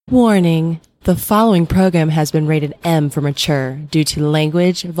Warning. The following program has been rated M for mature due to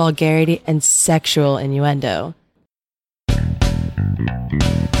language, vulgarity, and sexual innuendo.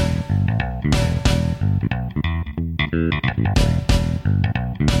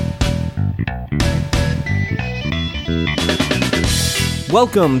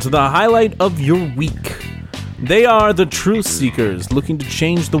 Welcome to the highlight of your week. They are the truth seekers looking to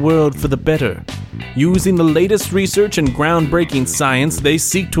change the world for the better. Using the latest research and groundbreaking science, they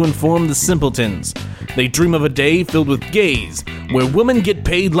seek to inform the simpletons. They dream of a day filled with gays, where women get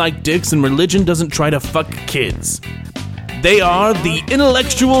paid like dicks and religion doesn't try to fuck kids. They are the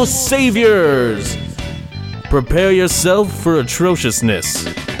intellectual saviors. Prepare yourself for atrociousness.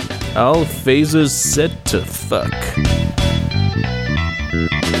 All phasers set to fuck.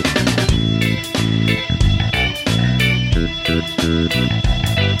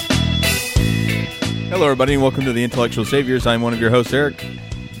 Hello, everybody, and welcome to the Intellectual Saviors. I'm one of your hosts, Eric.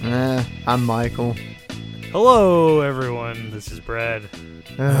 I'm Michael. Hello, everyone. This is Brad.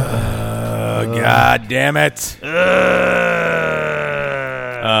 God damn it.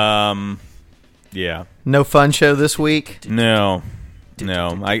 Yeah. No fun show this week? No.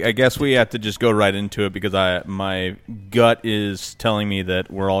 I guess we have to just go right into it because my gut is telling me that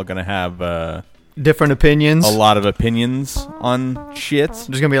we're all going to have Different opinions? a lot of opinions on shit. There's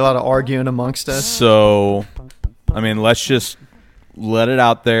going to be a lot of arguing amongst us. So, I mean, let's just let it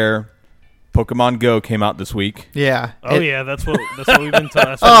out there. Pokemon Go came out this week. Yeah. Yeah, that's what we've been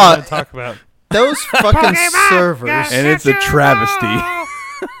talking about. Those fucking servers. And it's a travesty.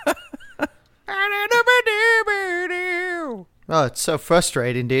 Oh, it's so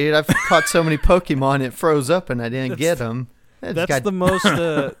frustrating, dude. I've caught so many Pokemon, it froze up and I didn't get them. That's the most.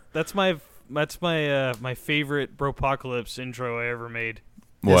 That's my favorite Bropocalypse intro I ever made.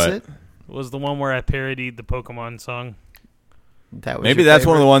 What? Is it? Was the one where I parodied the Pokemon song. That was Maybe your that's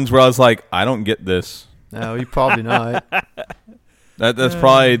one of the favorite? ones where I was like, I don't get this. No, you probably not. That's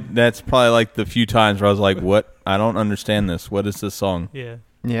probably like the few times where I was like, what? I don't understand this. What is this song? Yeah.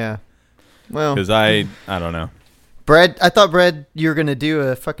 Yeah. Well, Because I don't know. Brad, I thought, Brad, you were going to do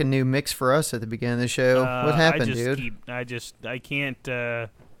a fucking new mix for us at the beginning of the show. What happened, dude? I can't.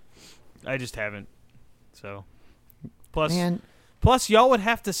 I just haven't. So, plus, Man, y'all would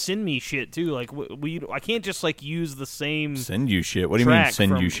have to send me shit too. Like I can't just like use the same. Send you shit? What do you mean track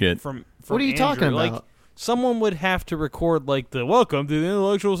send from- you shit? From what are you Andrew. talking about? Like, someone would have to record like the "Welcome to the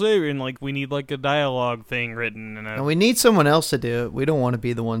Intellectual Savior" and like we need like a dialogue thing written and we need someone else to do it. We don't want to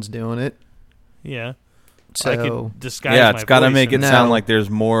be the ones doing it. yeah. So, I could disguise Yeah, my it's got to voice make it and- sound No. like there's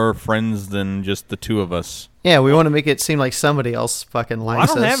more friends than just the two of us. yeah, we want to make it seem like somebody else fucking Well, I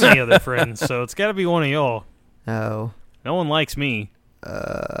likes don't us. have any other friends, so it's got to be one of y'all. Oh. No one likes me.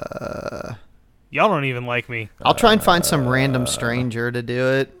 Y'all don't even like me. I'll try and find some random stranger to do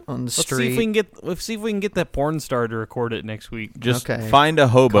it on the Let's street. see if we can get that porn star to record it next week. Just Okay. find a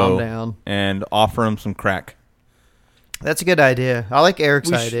Calm hobo down. and offer him some crack. That's a good idea. I like Eric's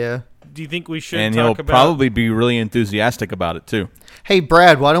We idea. Do you think we should And talk he'll about? probably be really enthusiastic about it, too. Hey,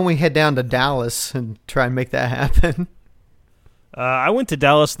 Brad, why don't we head down to Dallas and try and make that happen? I went to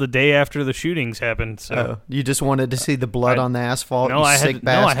Dallas the day after the shootings happened. So Oh, you just wanted to see the blood on the asphalt? no, you I sick had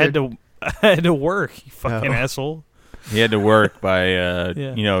bastard. I had to work. You fucking Oh. asshole. He had to work by,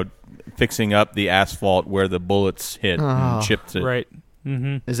 Yeah. fixing up the asphalt where the bullets hit Oh, and chipped it. Right.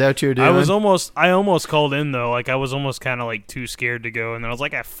 Mm-hmm. Is that what you were doing? I almost called in though. Like I was almost kind of like too scared to go, and then I was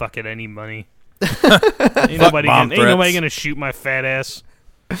like, fuck it, I need money. ain't nobody gonna shoot my fat ass.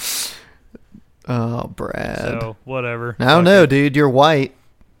 Oh, Brad. So whatever. I don't know, dude. You're white.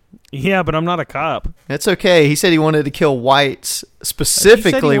 Yeah, but I'm not a cop. It's okay. He said he wanted to kill whites, He said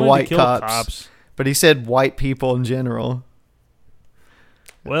specifically he wanted white to kill cops. But he said white people in general.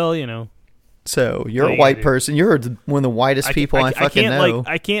 Well, you know. So you're What a are you white gonna do? person. You're one of the whitest people I fucking can't, know.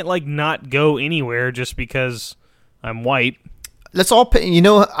 I can't like not go anywhere just because I'm white. Let's all,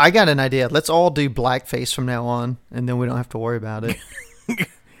 I got an idea. Let's all do blackface from now on, and then we don't have to worry about it.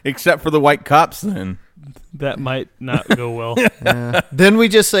 Except for the white cops, then. That might not go well. Then we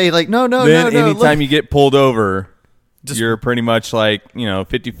just say, like, no, Then anytime look. you get pulled over, Just- you're pretty much like,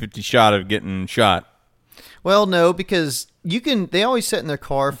 50-50 shot of getting shot. Well, no, because they always sit in their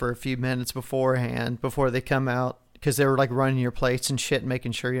car for a few minutes beforehand, before they come out, because they were, like, running your plates and shit,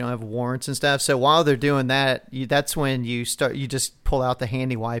 making sure you don't have warrants and stuff. So while they're doing that, that's when you just pull out the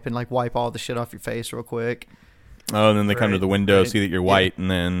handy wipe and, like, wipe all the shit off your face real quick. Oh, and then they come to Right, the window, right. see that you're white,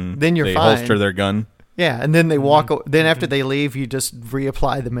 and then Then you're they fine. holster their gun. Yeah, and then they walk. Then after they leave, you just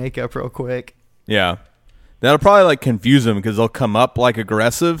reapply the makeup real quick. Yeah. That'll probably like confuse them because they'll come up like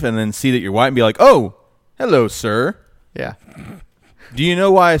aggressive and then see that you're white and be like, "Oh, hello, sir." Yeah. Do you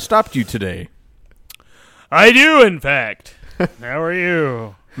know why I stopped you today? I do, in fact. How are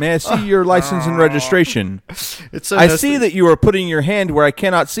you? May I see your license and registration? It's so I see that you are putting your hand where I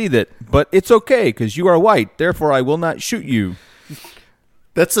cannot see that, but it's okay because you are white. Therefore, I will not shoot you.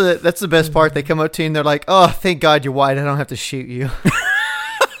 That's the best part. They come up to you and they're like, "Oh, thank God you're white. I don't have to shoot you."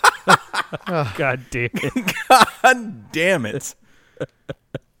 God damn it. God damn it.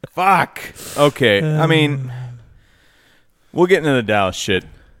 Fuck. Okay, I mean, we'll get into the Dallas shit.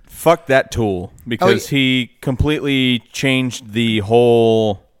 Fuck that tool because he completely changed the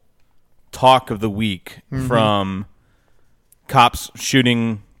whole talk of the week from cops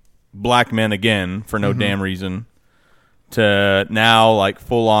shooting black men again for no damn reason to now like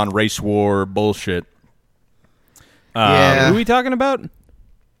full-on race war bullshit. Yeah. Who are we talking about?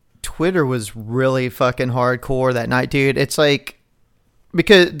 Twitter was really fucking hardcore that night, dude. It's like,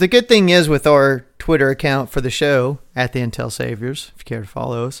 because the good thing is with our Twitter account for the show at the Intel Saviors, if you care to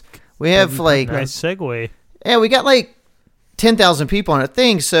follow us, we have like Nice segue. Yeah, we got like 10,000 people on a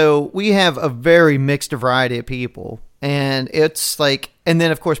thing, so we have a very mixed variety of people. And it's like, and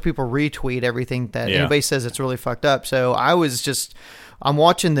then of course people retweet everything that anybody says it's really fucked up. So I'm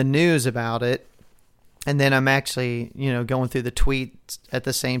watching the news about it, and then I'm actually, going through the tweets at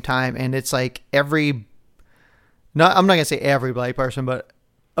the same time, and it's like I'm not going to say every black person, but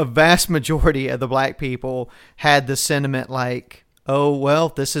a vast majority of the black people had the sentiment like, "Oh, well,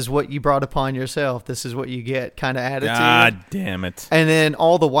 this is what you brought upon yourself. This is what you get," kind of attitude. God damn it. And then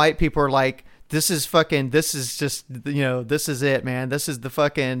all the white people are like, this is just, this is it, man. This is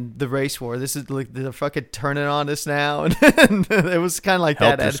the race war. This is like, they're fucking turning on us now. And it was kind of like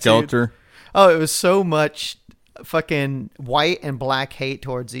that attitude. Helter-skelter. Oh, it was so much fucking white and black hate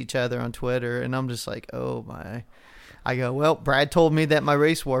towards each other on Twitter. And I'm just like, oh my. I go, well, Brad told me that my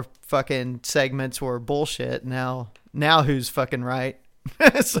race war fucking segments were bullshit. Now who's fucking right?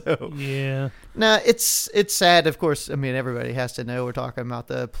 So yeah. No, it's sad. Of course, I mean, everybody has to know we're talking about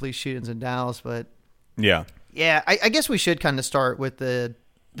the police shootings in Dallas, but yeah. I guess we should kind of start with the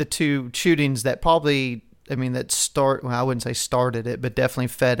two shootings that probably, I mean, well, I wouldn't say started it, but definitely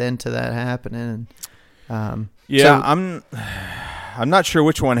fed into that happening. I'm not sure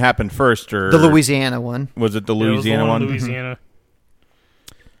which one happened first, or the Louisiana one. Was it the Louisiana one? Louisiana.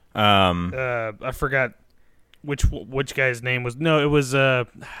 I forgot which guy's name was. No, it was.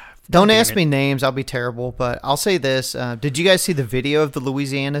 Don't ask me names. I'll be terrible. But I'll say this: did you guys see the video of the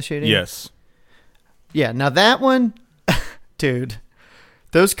Louisiana shooting? Yes. Yeah. Now that one, dude,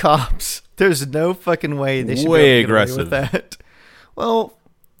 those cops. There's no fucking way they should way be able to aggressive get away with that. Well,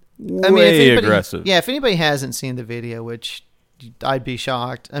 way I mean, if anybody, aggressive. Yeah, if anybody hasn't seen the video, which I'd be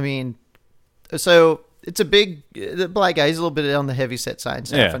shocked. I mean, so it's the black guy. He's a little bit on the heavy set side and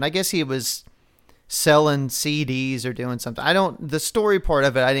stuff, and I guess he was selling CDs or doing something. The story part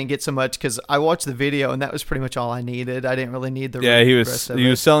of it, I didn't get so much because I watched the video and that was pretty much all I needed. I didn't really need the rest of it. He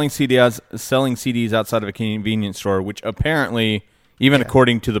was selling CDs outside of a convenience store, which apparently, even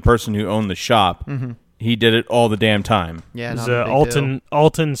according to the person who owned the shop, he did it all the damn time. Yeah, it was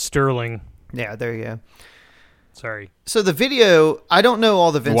Alton Sterling. Yeah, there you go. Sorry. So the video, I don't know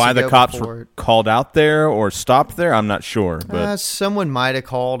all the events. Why the cops were called out there or stopped there, I'm not sure. But someone might have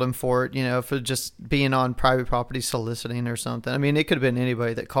called him for it, for just being on private property soliciting or something. I mean, it could have been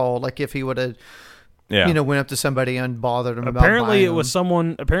anybody that called. Like if he would have, went up to somebody and bothered him. Apparently, it was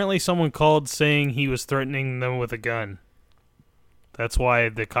someone. Apparently, someone called saying he was threatening them with a gun. That's why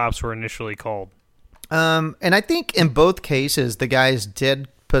the cops were initially called. And I think in both cases, the guys did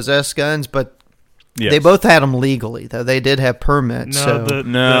possess guns, but. Yes. They both had them legally, though. They did have permits. The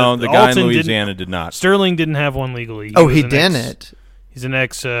guy in Louisiana did not. Sterling didn't have one legally. He didn't? He's an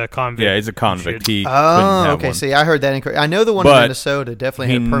ex-convict. Yeah, he's a convict. He couldn't have one. See, I heard that incorrect. I know the one in Minnesota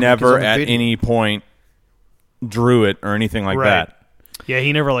definitely had a permit. He never at any point drew it or anything like that. Yeah,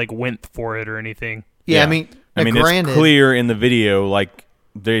 he never went for it or anything. Yeah, I mean, it's clear in the video, like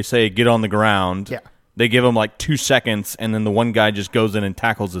they say, get on the ground. Yeah. They give him 2 seconds, and then the one guy just goes in and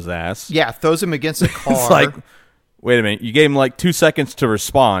tackles his ass. Yeah, throws him against a car. It's like, wait a minute, you gave him 2 seconds to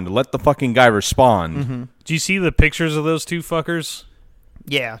respond. Let the fucking guy respond. Mm-hmm. Do you see the pictures of those two fuckers?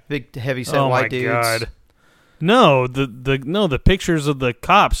 Yeah, big heavy set white dudes. Oh my god. No, the pictures of the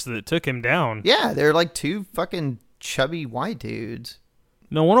cops that took him down. Yeah, they're two fucking chubby white dudes.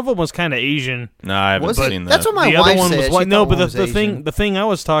 No, one of them was kind of Asian. No, I haven't seen that. That's what my wife said. The other one was white. No, but the thing I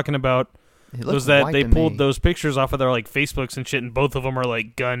was talking about was that they pulled me. those pictures off of their Facebooks and shit, and both of them are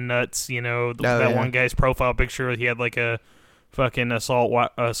gun nuts. One guy's profile picture, he had a fucking assault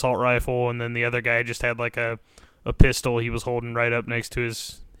rifle, and then the other guy just had a pistol he was holding right up next to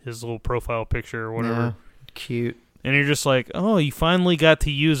his little profile picture or whatever. Yeah, cute. And you're just like, oh, you finally got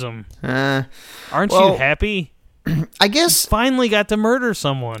to use them. Aren't well, you happy? I guess you finally got to murder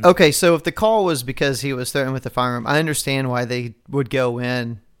someone. Okay, so if the call was because he was threatened with a firearm, I understand why they would go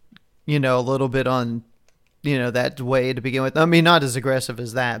in, a little bit on, that way to begin with. I mean, not as aggressive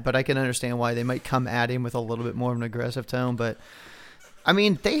as that, but I can understand why they might come at him with a little bit more of an aggressive tone. But, I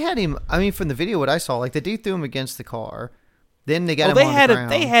mean, they had him, from the video, what I saw, like the dude threw him against the car. Then they got him on the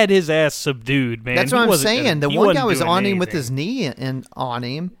ground. They had his ass subdued, man. That's what I'm saying. The one guy was on him with his knee and on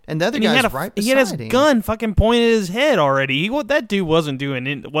him, and the other guy was right beside him. He had his gun fucking pointed at his head already. That dude wasn't going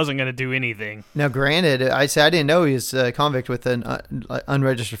to do anything. Now, granted, I didn't know he was a convict with an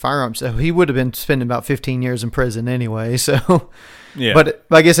unregistered firearm, so he would have been spending about 15 years in prison anyway. So, yeah. But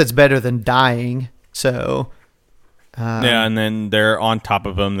I guess it's better than dying. So, yeah, and then they're on top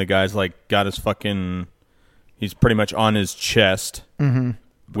of him. The guy's like got his fucking. He's pretty much on his chest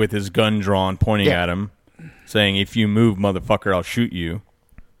with his gun drawn, pointing at him, saying, "If you move, motherfucker, I'll shoot you."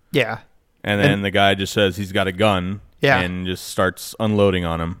 Yeah. And then the guy just says he's got a gun and just starts unloading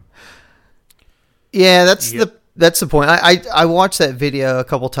on him. Yeah, that's the point. I watched that video a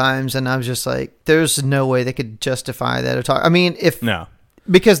couple times, and I was just like, there's no way they could justify that or talk. I mean,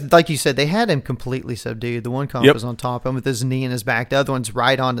 because, like you said, they had him completely subdued. The one cop was on top of him with his knee in his back. The other one's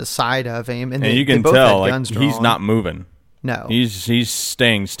right on the side of him. And you can tell, like, he's not moving. No. He's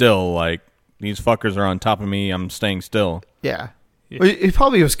staying still. Like, these fuckers are on top of me. I'm staying still. Yeah. Well, he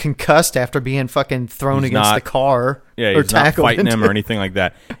probably was concussed after being fucking thrown against the car. Yeah, he's not fighting him or anything like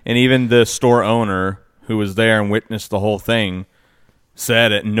that. And even the store owner who was there and witnessed the whole thing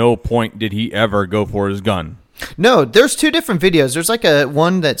said at no point did he ever go for his gun. No, there's two different videos. There's like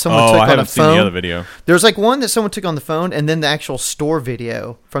one that someone took on a phone. I haven't seen the other video. There's like one that someone took on the phone, and then the actual store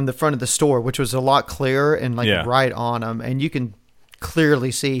video from the front of the store, which was a lot clearer and right on him. And you can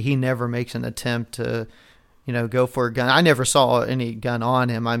clearly see he never makes an attempt to, go for a gun. I never saw any gun on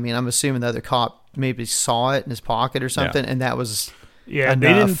him. I mean, I'm assuming the other cop maybe saw it in his pocket or something, and that was enough.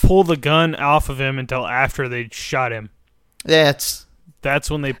 They didn't pull the gun off of him until after they shot him.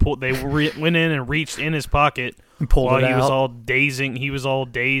 That's when they went in and reached in his pocket and pulled it out. He was all dazing. He was all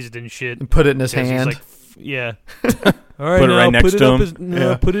dazed and shit. And put it in his hand. Like, yeah. All right, put it right next to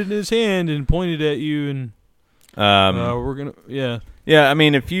him. Put it in his hand and pointed at you. And we're gonna. Yeah. Yeah. I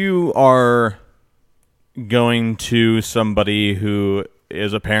mean, if you are going to somebody who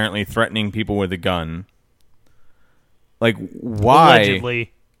is apparently threatening people with a gun, like why?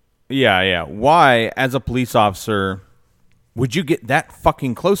 Allegedly. Yeah. Why, as a police officer, would you get that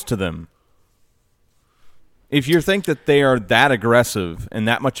fucking close to them? If you think that they are that aggressive and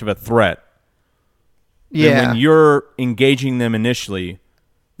that much of a threat, then when you're engaging them initially,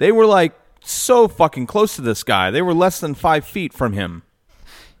 they were like so fucking close to this guy. They were less than 5 feet from him.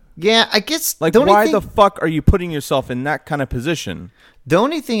 Yeah, I guess. Like, why the fuck are you putting yourself in that kind of position? The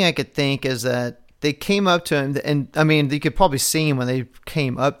only thing I could think is that they came up to him, and I mean, you could probably see him when they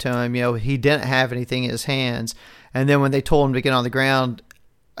came up to him. He didn't have anything in his hands. And then when they told him to get on the ground,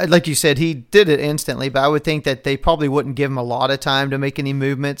 like you said, he did it instantly. But I would think that they probably wouldn't give him a lot of time to make any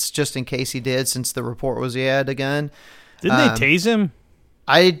movements just in case he did, since the report was he had a gun. Didn't they tase him?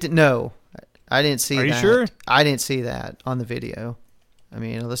 No. I didn't see that. Are you sure? I didn't see that on the video. I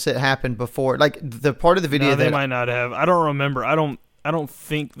mean, unless it happened before. Like, the part of the video they might not have. I don't remember. I don't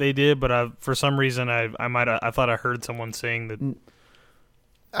think they did, but for some reason I thought I heard someone saying that he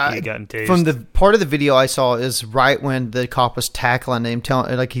had gotten tased. From the part of the video I saw is right when the cop was tackling him,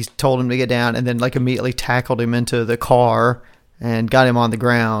 he told him to get down, and then like immediately tackled him into the car and got him on the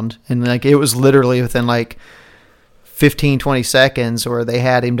ground. And like it was literally within like 15, 20 seconds where they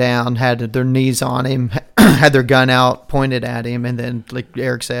had him down, had their knees on him, had their gun out, pointed at him, and then like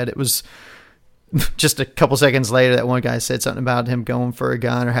Eric said, it was just a couple seconds later that one guy said something about him going for a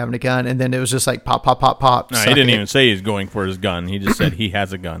gun or having a gun, and then it was just like pop, pop, pop, pop. No, he didn't even say he's going for his gun. He just said he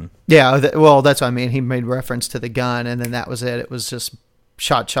has a gun. Yeah, well, that's what I mean. He made reference to the gun, and then that was it. It was just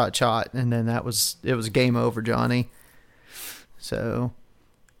shot, shot, shot, and then it was game over, Johnny. So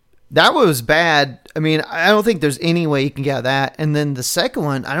that was bad. I mean, I don't think there's any way you can get that. And then the second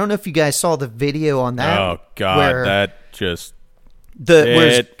one, I don't know if you guys saw the video on that. Oh, God, that just...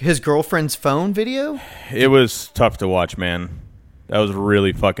 his girlfriend's phone video? It was tough to watch, man. That was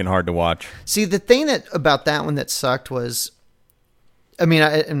really fucking hard to watch. See, the thing about that one that sucked was, I mean,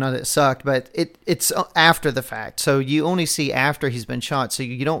 not that it sucked, but it's after the fact. So you only see after he's been shot, so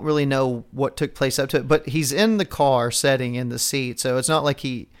you don't really know what took place up to it. But he's in the car, sitting in the seat, so it's not like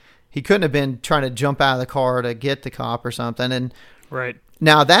he couldn't have been trying to jump out of the car to get the cop or something. And right.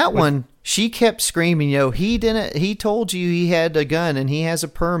 Now that one, she kept screaming, he told you he had a gun and he has a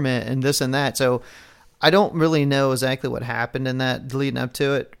permit and this and that. So I don't really know exactly what happened in that leading up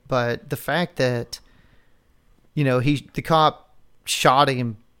to it, but the fact that, the cop shot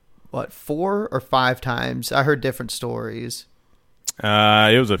him, 4 or 5 times? I heard different stories.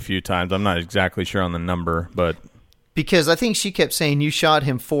 It was a few times. I'm not exactly sure on the number, but because I think she kept saying you shot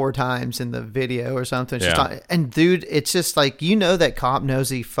him 4 times in the video or something. Yeah. And dude, it's just like, that cop knows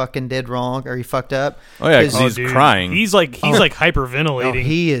he fucking did wrong or he fucked up. Oh yeah, because he's crying. He's like hyperventilating. Oh,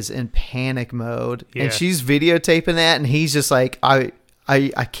 he is in panic mode, Yeah. and she's videotaping that, and he's just like, I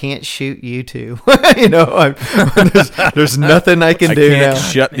can't shoot you two. There's nothing I can do can't now.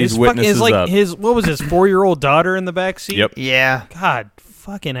 shut these witnesses up. What was his 4-year-old daughter in the backseat? Yep. Yeah. God,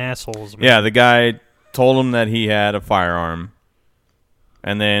 fucking assholes, man. Yeah, the guy told him that he had a firearm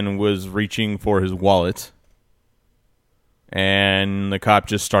and then was reaching for his wallet, and the cop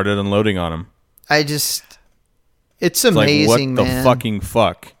just started unloading on him. It's amazing, like, what man. the fucking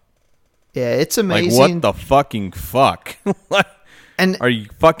fuck? Yeah, it's amazing. Like, what the fucking fuck? And are you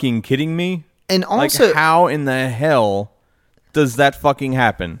fucking kidding me? And also, like, how in the hell does that fucking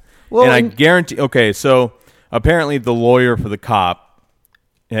happen? Well, and I guarantee... Okay, so apparently the lawyer for the cop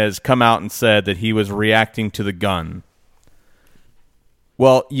has come out and said that he was reacting to the gun.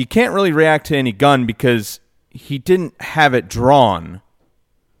 Well, you can't really react to any gun because he didn't have it drawn.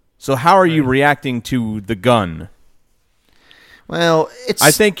 So how are you reacting to the gun? Well,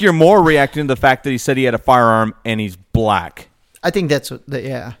 I think you're more reacting to the fact that he said he had a firearm and he's black. I think that's what...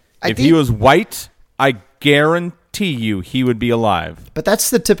 Yeah. If he was white, I guarantee you he would be alive. But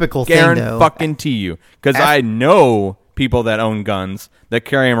that's the typical thing, though. Guarantee you. Because I know people that own guns, that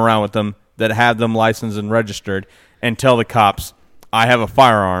carry them around with them, that have them licensed and registered, and tell the cops, I have a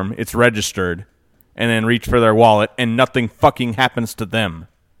firearm, it's registered, and then reach for their wallet, and nothing fucking happens to them.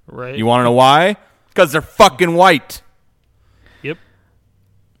 Right. You want to know why? Because they're fucking white. Yep.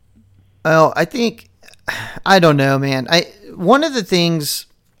 Well, I don't know, man. One of the things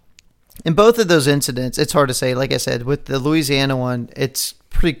in both of those incidents, it's hard to say. Like I said, with the Louisiana one, it's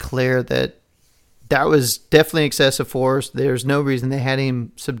pretty clear that was definitely excessive force. There's no reason they had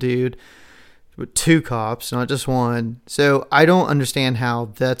him subdued with 2 cops, not just 1. So I don't understand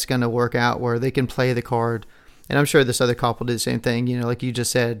how that's going to work out where they can play the card. And I'm sure this other cop will do the same thing, like you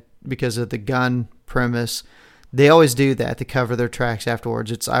just said, because of the gun premise. They always do that to cover their tracks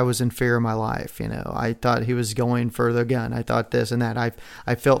afterwards. I was in fear of my life. I thought he was going for the gun. I thought this and that.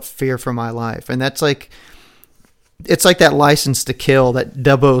 I felt fear for my life. And that's like, it's like that License to Kill, that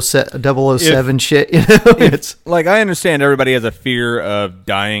 007 shit. It's like, I understand everybody has a fear of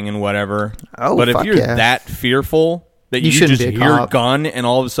dying and whatever. Oh, but if fuck you're yeah. that fearful that you shouldn't just be a hear a cop. gun and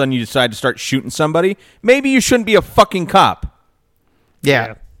all of a sudden you decide to start shooting somebody, maybe you shouldn't be a fucking cop.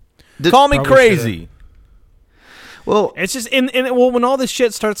 yeah. Call me Probably crazy. Well, It's just when all this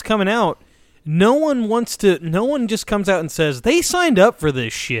shit starts coming out, no one just comes out and says they signed up for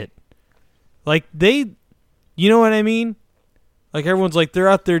this shit. Like you know what I mean? Like, everyone's like, they're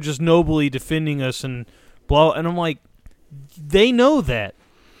out there just nobly defending us and blah, and I'm like, they know that.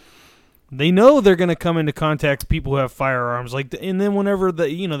 They know they're going to come into contact with people who have firearms, like, and then whenever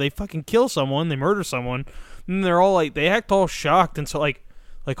they fucking kill someone, they murder someone, and they're all like, they act all shocked, and so like,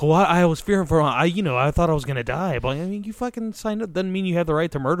 well, I was fearing for, I thought I was going to die. But, I mean, you fucking signed up. Doesn't mean you have the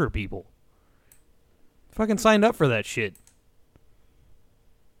right to murder people. Fucking signed up for that shit.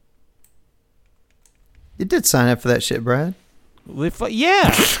 you did sign up for that shit, Brad.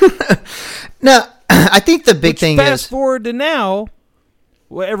 Yeah. No, I think the big thing fast is... forward to now,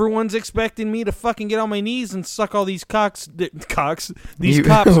 well, everyone's expecting me to fucking get on my knees and suck all these cops. These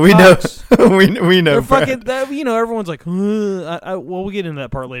cops. we cocks. know. we know, They're Brad. fucking. Everyone's like, well, we'll get into that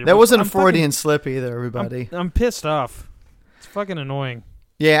part later. That but wasn't a I'm Freudian slip either, everybody. I'm pissed off. It's fucking annoying.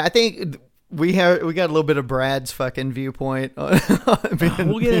 Yeah, I think we got a little bit of Brad's fucking viewpoint.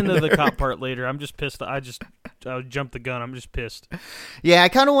 We'll get into the cop part later. I'm just pissed. I jumped the gun. I'm just pissed. Yeah, I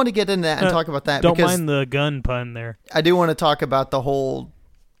kind of want to get into that and talk about that. Don't because mind the gun pun there. I do want to talk about the whole...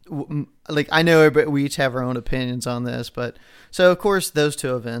 Like, I know we each have our own opinions on this, but... So, of course, those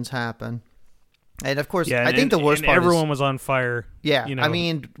 2 events happen. And, of course, Yeah, I think the worst part everyone is... was on fire. Yeah, I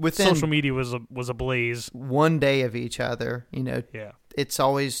mean, within... social media was ablaze. one day of each other, Yeah. it's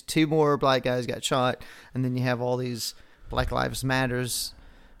always 2 more black guys got shot, and then you have all these Black Lives Matters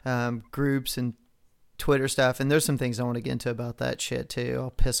groups and Twitter stuff, and there's some things I want to get into about that shit too.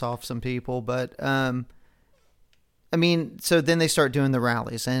 I'll piss off some people, but I mean, so then they start doing the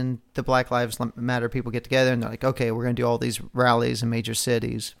rallies, and the Black Lives Matter people get together, and they're like, okay, we're going to do all these rallies in major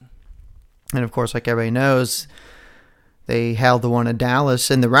cities. And of course, like everybody knows, they held the one in Dallas,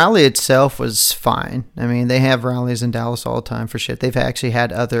 and the rally itself was fine. I mean, they have rallies in Dallas all the time for shit. They've actually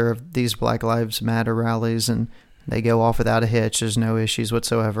had other of these Black Lives Matter rallies, and they go off without a hitch. There's no issues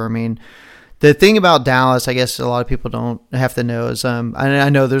whatsoever. I mean, the thing about Dallas, I guess a lot of people don't have to know is, I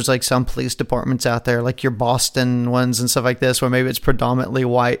know there's like some police departments out there, like your Boston ones and stuff like this, where maybe it's predominantly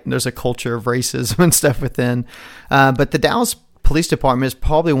white and there's a culture of racism and stuff within. But the Dallas Police Department is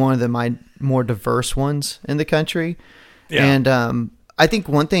probably one of the more diverse ones in the country. Yeah. And I think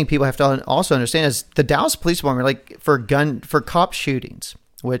one thing people have to also understand is the Dallas Police Department, like for cop shootings,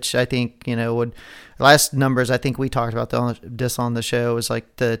 which I think, last numbers, I think we talked about this on the show, is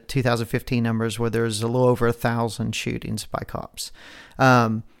like the 2015 numbers where there's a little over 1,000 shootings by cops.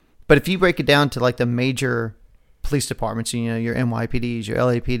 But if you break it down to like the major police departments, your NYPDs, your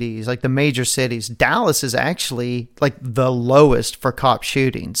LAPDs, like the major cities, Dallas is actually like the lowest for cop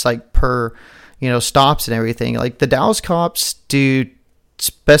shootings, like per, stops and everything. Like the Dallas cops do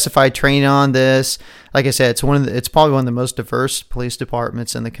specified training on this. Like I said, it's probably one of the most diverse police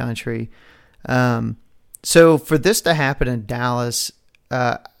departments in the country. So for this to happen in Dallas,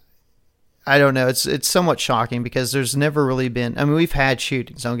 I don't know. It's somewhat shocking because there's never really been. I mean, we've had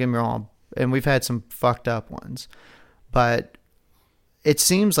shootings. Don't get me wrong, and we've had some fucked up ones, but it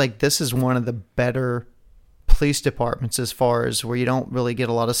seems like this is one of the better police departments as far as where you don't really get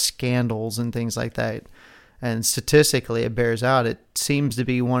a lot of scandals and things like that. And statistically, it bears out. It seems to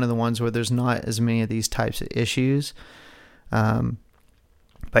be one of the ones where there's not as many of these types of issues.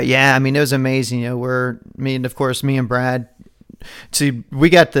 But yeah, I mean, it was amazing. Me and Brad, see, we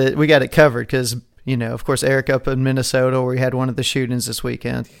got it covered because, of course, Eric up in Minnesota where we had one of the shootings this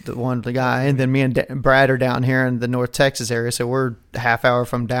weekend, the guy, and then me and Brad are down here in the North Texas area, so we're a half hour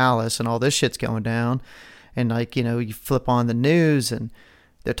from Dallas, and all this shit's going down. And like, you flip on the news and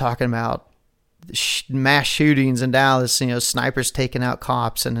they're talking about mass shootings in Dallas, snipers taking out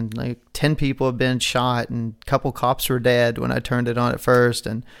cops, and like 10 people have been shot and a couple cops were dead when I turned it on at first.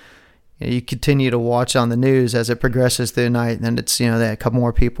 And you continue to watch on the news as it progresses through the night, and then it's, that a couple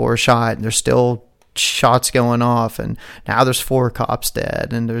more people were shot and there's still shots going off, and now there's 4 cops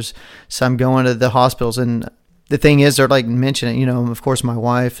dead, and there's some going to the hospitals. And the thing is, they're like mentioning, of course, my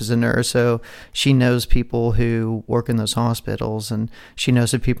wife is a nurse, so she knows people who work in those hospitals, and she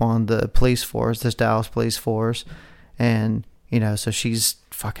knows the people on the police force, this Dallas police force. And, so she's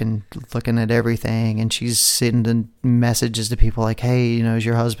fucking looking at everything, and she's sending messages to people like, hey, is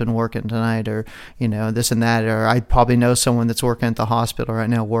your husband working tonight? Or, this and that. Or I probably know someone that's working at the hospital right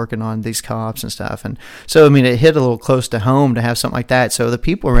now working on these cops and stuff. And so, I mean, it hit a little close to home to have something like that. So the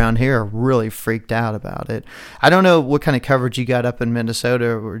people around here are really freaked out about it. I don't know what kind of coverage you got up in Minnesota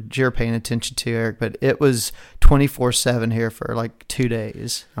or you're paying attention to, Eric, but it was 24/7 here for like 2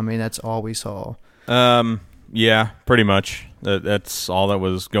 days. I mean, that's all we saw. Yeah, pretty much. That's all that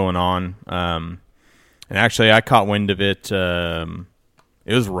was going on. And actually, I caught wind of it. It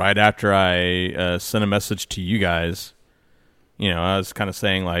was right after I sent a message to you guys. I was kind of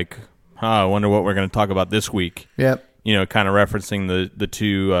saying like, I wonder what we're going to talk about this week. Yep. Kind of referencing the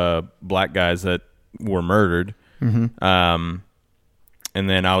 2 black guys that were murdered. Mm-hmm. And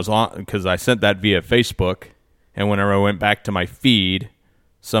then I was on, because I sent that via Facebook, and whenever I went back to my feed,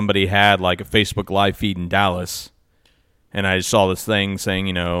 somebody had like a Facebook live feed in Dallas, and I just saw this thing saying,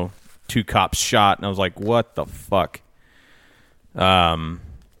 2 cops shot, and I was like, what the fuck? So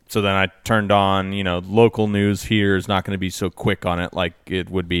then I turned on, local news here is not going to be so quick on it like it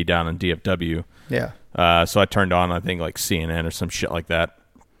would be down in DFW. Yeah. So I turned on, I think, like CNN or some shit like that,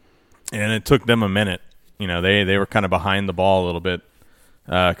 and it took them a minute. They were kind of behind the ball a little bit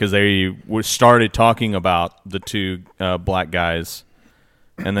because they started talking about the 2 black guys.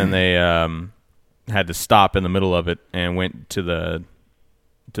 And then they had to stop in the middle of it and went to the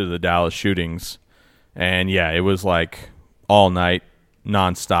Dallas shootings. And yeah, it was like all night,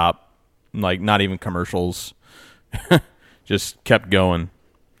 nonstop, like not even commercials, just kept going.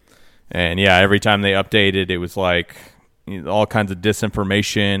 And yeah, every time they updated, it was like all kinds of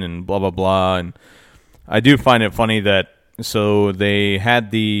disinformation and blah, blah, blah. And I do find it funny that, so they had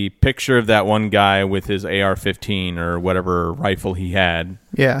the picture of that one guy with his AR-15 or whatever rifle he had.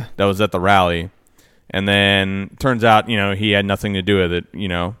 Yeah. That was at the rally. And then turns out, he had nothing to do with it,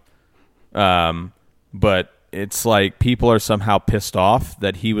 But it's like people are somehow pissed off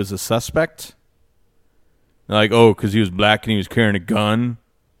that he was a suspect. They're like, oh, because he was black and he was carrying a gun,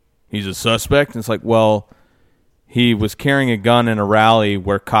 he's a suspect. And it's like, well, he was carrying a gun in a rally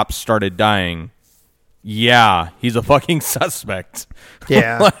where cops started dying. yeah, he's a fucking suspect.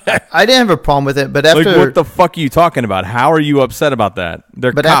 Yeah, I didn't have a problem with it, but after Like, what the fuck are you talking about? How are you upset about that?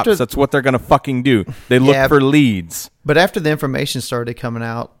 They're But cops. after- That's what they're gonna fucking do. They look Yeah, for leads. But after the information started coming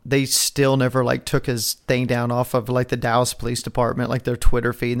out, they still never like took his thing down off of like the Dallas Police Department, like their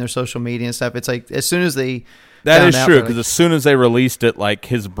Twitter feed and their social media and stuff. It's like as soon as they That found is out, true they're because like, as soon as they released it, like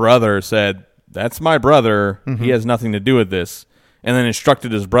his brother said, "That's my brother. He has nothing to do with this," and then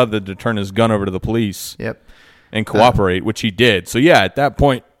instructed his brother to turn his gun over to the police yep. and cooperate, which he did. So yeah, at that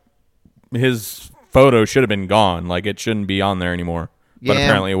point, his photo should have been gone. Like it shouldn't be on there anymore. But Yeah.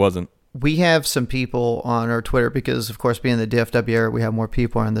 apparently it wasn't. We have some people on our Twitter because, of course, being the DFW area, we have more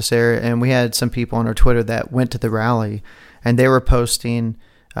people in this area. And we had some people on our Twitter that went to the rally, and they were posting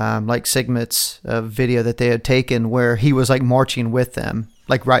like segments of video that they had taken where he was like marching with them,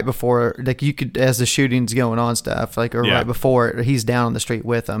 like right before, like you could, as the shooting's going on stuff, like, or Yeah. right before it, he's down on the street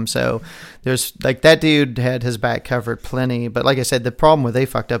with them. So there's like that dude had his back covered plenty. But like I said, the problem where they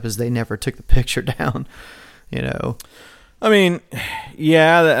fucked up is they never took the picture down, you know. I mean,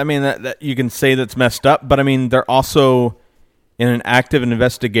 yeah, I mean that you can say that's messed up, but I mean they're also in an active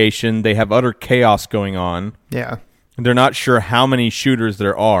investigation. They have utter chaos going on. Yeah. They're not sure how many shooters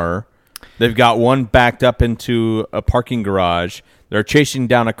there are. They've got one backed up into a parking garage. They're chasing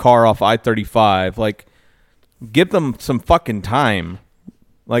down a car off I-35. Like, give them some fucking time.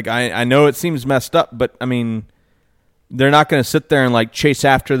 Like, I know it seems messed up, but I mean, they're not going to sit there and like chase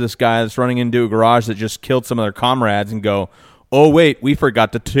after this guy that's running into a garage that just killed some of their comrades and go, "Oh wait, we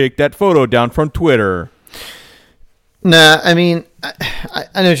forgot to take that photo down from Twitter." Nah, I mean, I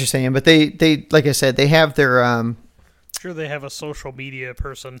know what you're saying, but they like I said, they have their Sure, they have a social media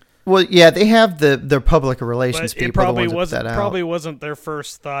person, well, yeah, they have their public relations but people. it probably the ones that put wasn't that out. probably wasn't their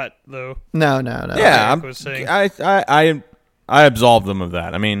first thought though. No. Yeah, Eric was saying. I absolve them of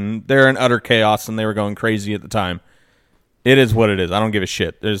that. I mean, they're in utter chaos and they were going crazy at the time. It is what it is. I don't give a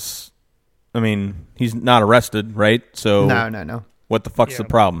shit. I mean, he's not arrested, right? So No. what the fuck's Yeah. the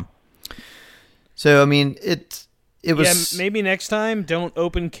problem? So I mean, it was Yeah, maybe next time don't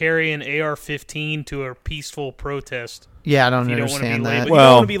open carry an AR-15 to a peaceful protest. Yeah, I don't You don't want to be understand labeled. that. You Well-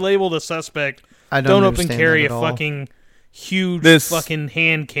 don't want to be labeled a suspect. I Don't don't open understand carry that a at all. fucking huge This- fucking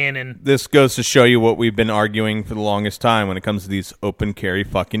hand cannon. This goes to show you what we've been arguing for the longest time when it comes to these open carry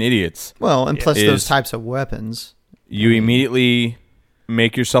fucking idiots. Well, and plus Is- those types of weapons. You immediately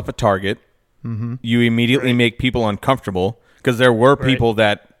make yourself a target. Mm-hmm. You immediately Right. make people uncomfortable because there were Right. people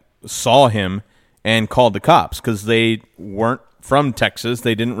that saw him and called the cops because they weren't from Texas.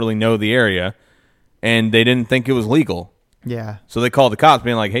 They didn't really know the area, and they didn't think it was legal. Yeah, So they called the cops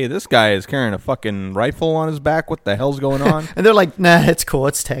being like, "Hey, this guy is carrying a fucking rifle on his back. What the hell's going on?" and they're like, "Nah, it's cool.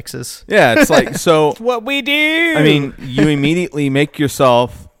 It's Texas." Yeah, it's like, so, What we do? I mean, you immediately make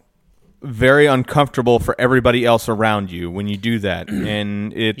yourself very uncomfortable for everybody else around you when you do that.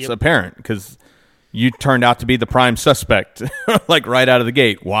 And it's Yep. apparent because you turned out to be the prime suspect, like right out of the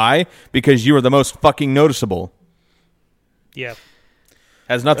gate. Why? Because you were the most fucking noticeable. yeah.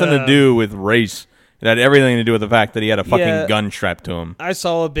 Has nothing to do with race. It had everything to do with the fact that he had a fucking Yeah. gun strapped to him. I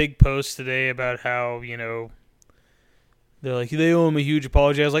saw a big post today about how, they're like, they owe him a huge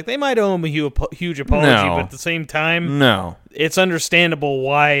apology. I was like, they might owe him a huge apology, No. but at the same time, No. it's understandable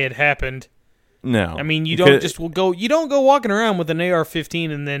why it happened. No. I mean, you Because- don't go walking around with an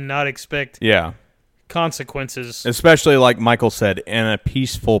AR-15 and then not expect Yeah. consequences. Especially like Michael said, in a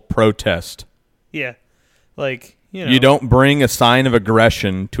peaceful protest. Yeah. Like, You don't bring a sign of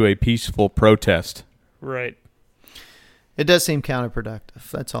aggression to a peaceful protest. Right. It does seem counterproductive.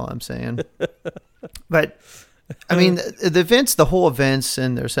 That's all I'm saying. But I mean, the events, the whole events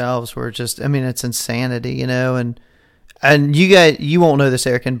in themselves were just, I mean, it's insanity, and you won't know this,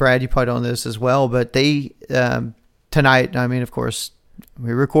 Eric and Brad, you probably don't know this as well, but they, tonight, I mean, of course,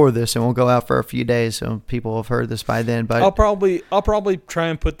 we record this and we'll go out for a few days, so people have heard this by then, but I'll probably try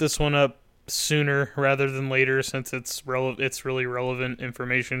and put this one up sooner rather than later since it's really relevant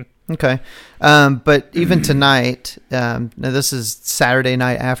information. okay. But even tonight, now this is Saturday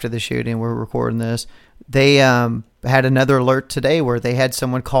night after the shooting, we're recording this. They had another alert today where they had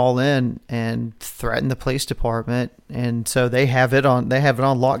someone call in and threaten the police department, and so they have it on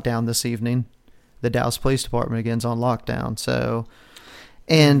lockdown this evening. The Dallas Police Department again's on lockdown. So,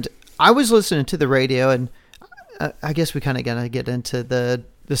 and I was listening to the radio, and I guess we kind of gotta get into the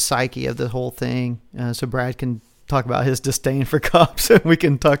psyche of the whole thing, so Brad can talk about his disdain for cops, and we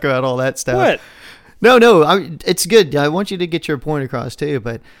can talk about all that stuff. What? No, it's good. I want you to get your point across too,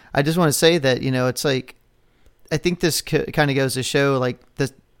 but I just want to say that, it's like, I think this kind of goes to show like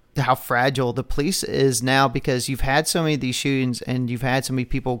how fragile the police is now, because you've had so many of these shootings and you've had so many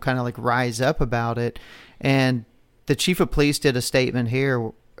people kind of like rise up about it. And the chief of police did a statement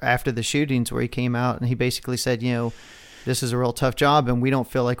here after the shootings where he came out and he basically said, this is a real tough job and we don't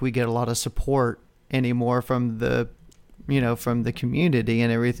feel like we get a lot of support anymore from the community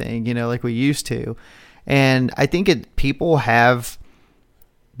and everything, like we used to. And I think people have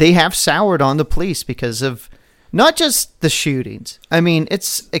soured on the police because of not just the shootings. I mean,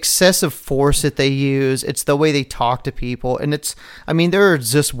 it's excessive force that they use. It's the way they talk to people. And there are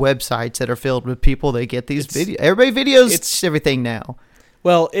just websites that are filled with people that get these videos. Everybody videos everything now.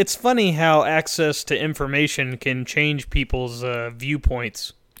 Well, it's funny how access to information can change people's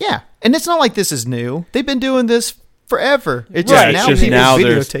viewpoints. Yeah. And it's not like this is new. They've been doing this forever. It's right. just now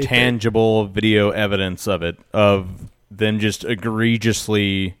there's videotape tangible video evidence of it, of them just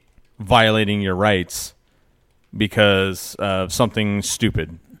egregiously violating your rights because of something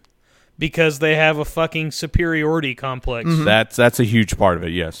stupid. Because they have a fucking superiority complex. Mm-hmm. That's a huge part of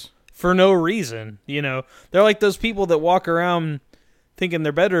it, yes. For no reason, They're like those people that walk around thinking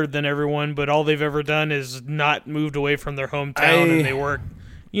they're better than everyone, but all they've ever done is not moved away from their hometown and they work.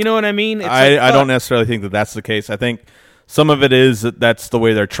 You know what I mean? I don't necessarily think that that's the case. I think some of it is that that's the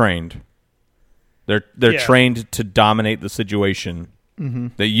way they're trained. They're trained to dominate the situation. Mm-hmm.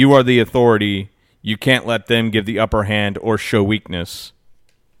 That you are the authority. You can't let them give the upper hand or show weakness,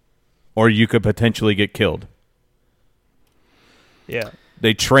 or you could potentially get killed. Yeah.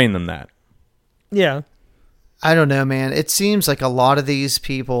 They train them that. Yeah. I don't know, man. It seems like a lot of these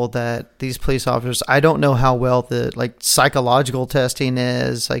people these police officers, I don't know how well the psychological testing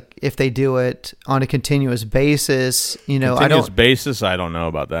is, like if they do it on a continuous basis, I don't know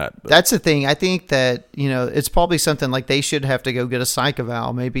about that. But. That's the thing. I think that, it's probably something like they should have to go get a psych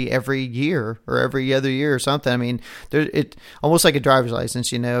eval maybe every year or every other year or something. I mean, it almost like a driver's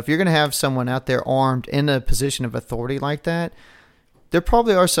license, if you're going to have someone out there armed in a position of authority like that, there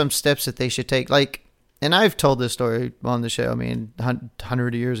probably are some steps that they should take. And I've told this story on the show,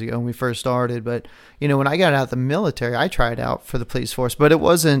 100 years ago when we first started. But, when I got out of the military, I tried out for the police force. But it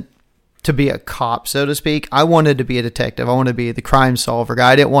wasn't to be a cop, so to speak. I wanted to be a detective. I wanted to be the crime solver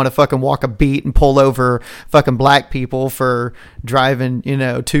guy. I didn't want to fucking walk a beat and pull over fucking black people for driving,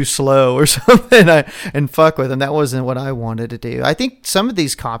 too slow or something and fuck with them. That wasn't what I wanted to do. I think some of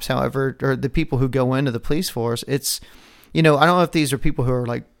these cops, however, or the people who go into the police force, it's, I don't know if these are people who are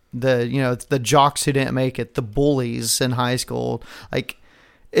like, the jocks who didn't make it, the bullies in high school. Like,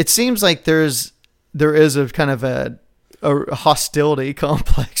 it seems like there is a kind of a hostility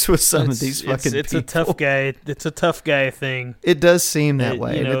complex with some of these fucking it's people. It's a tough guy thing. It does seem that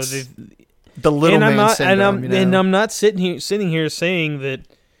way. The little man syndrome. And I'm not sitting here saying that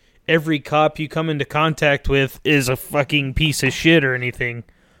every cop you come into contact with is a fucking piece of shit or anything,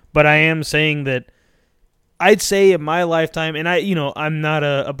 but I am saying that I'd say in my lifetime, and I'm not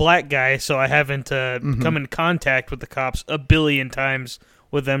a black guy, so I haven't come in contact with the cops a billion times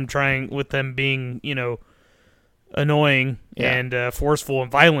with them being, annoying and forceful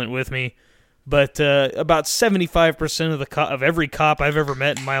and violent with me. But about 75% of every cop I've ever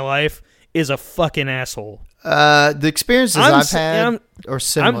met in my life is a fucking asshole. The experiences I've had are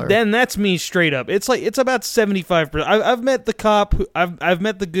similar. Then that's me straight up. It's about 75%. I've met the cop. I've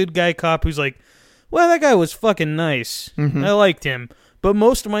met the good guy cop who's like, well, that guy was fucking nice. Mm-hmm. I liked him. But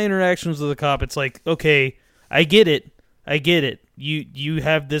most of my interactions with the cop, it's like, okay, I get it. You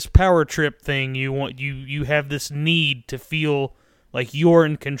have this power trip thing. You have this need to feel like you're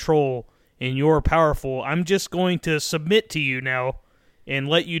in control and you're powerful. I'm just going to submit to you now and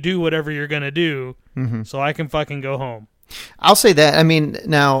let you do whatever you're going to do so I can fucking go home. I'll say that.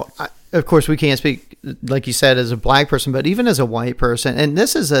 Now, of course, we can't speak, like you said, as a black person, but even as a white person, and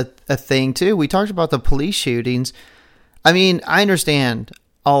this is a thing, too. We talked about the police shootings. I understand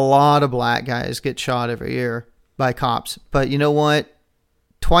a lot of black guys get shot every year by cops, but you know what?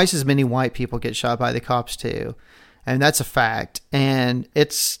 Twice as many white people get shot by the cops, too, and that's a fact, and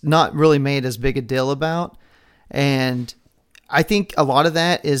it's not really made as big a deal about, and I think a lot of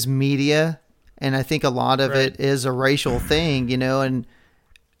that is media, and I think a lot of it is a racial thing, and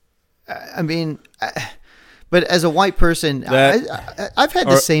but as a white person, I've had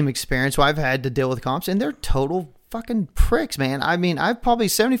the same experience where I've had to deal with cops, and they're total fucking pricks, man. I've probably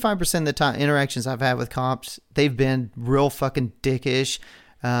 75% of the time interactions I've had with cops, they've been real fucking dickish.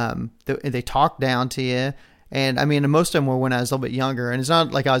 They talk down to you. And most of them were when I was a little bit younger, and it's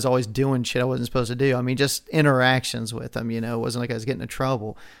not like I was always doing shit I wasn't supposed to do. Just interactions with them, it wasn't like I was getting in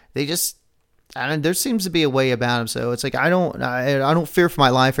trouble. They there seems to be a way about him. So it's like I don't fear for my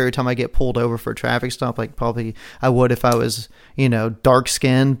life every time I get pulled over for a traffic stop. Like probably I would if I was dark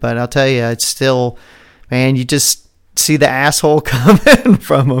skinned. But I'll tell you, it's still, man, you just see the asshole coming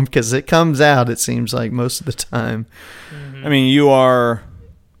from him because it comes out. It seems like most of the time. I mean, you are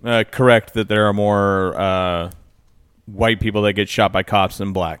correct that there are more white people that get shot by cops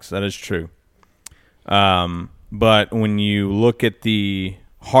than blacks. That is true. But when you look at the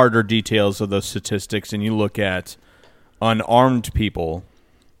harder details of those statistics and you look at unarmed people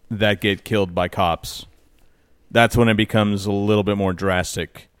that get killed by cops, that's when it becomes a little bit more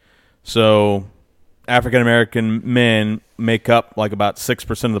drastic. So African American men make up like about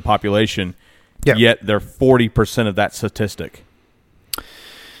 6% of the population, yet they're 40% of that statistic.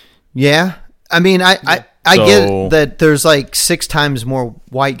 Yeah. I mean, I get that there's like 6 times more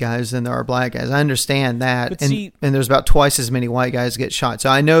white guys than there are black guys. I understand that. And there's about twice as many white guys get shot. So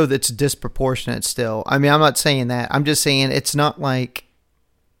I know that's disproportionate still. I mean, I'm not saying that. I'm just saying it's not like...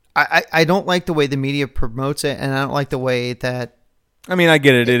 I don't like the way the media promotes it, and I don't like the way that... I mean, I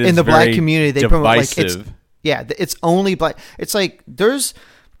get it. It is in the very black community, they divisive. promote like it's only black. It's like there's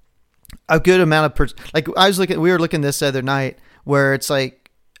a good amount of... we were looking this the other night where it's like...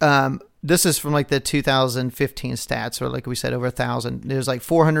 this is from like the 2015 stats, or like we said, over 1,000. There's like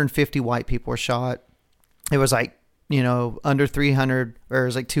 450 white people were shot. It was like, under 300, or it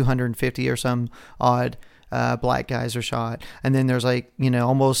was like 250 or some odd black guys are shot. And then there's like,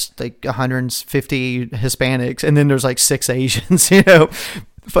 almost like 150 Hispanics. And then there's like 6 Asians,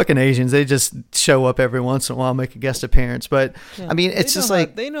 fucking Asians. They just show up every once in a while, make a guest appearance. But I mean, it's just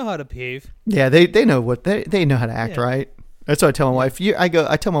like, they know how to behave. Yeah. They know what they know how to act, right? That's what I tell my wife.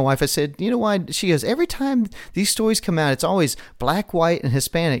 I tell my wife, I said, you know why? She goes, every time these stories come out, it's always black, white, and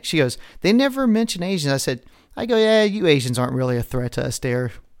Hispanic. She goes, they never mention Asians. I go, yeah, you Asians aren't really a threat to us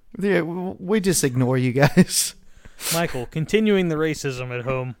there. We just ignore you guys. Michael, continuing the racism at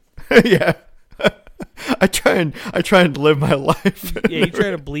home. Yeah. I try and live my life. Yeah, you try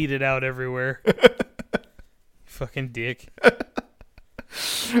to bleed it out everywhere. Fucking dick.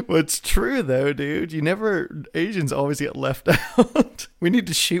 Well, it's true though, dude. Asians always get left out. We need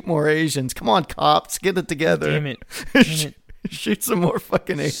to shoot more Asians. Come on, cops, get it together. Damn it. Shoot some more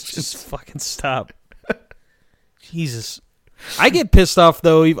fucking Asians. Just fucking stop. Jesus. I get pissed off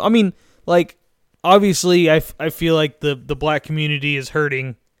though. I mean, like, obviously I feel like the black community is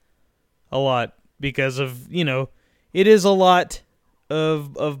hurting a lot because of, it is a lot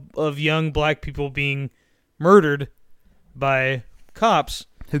of young black people being murdered by cops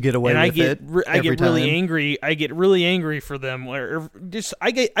who get away with it. I get really angry. I get really angry for them. Or just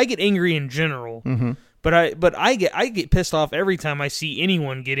I get angry in general. Mm-hmm. But I get pissed off every time I see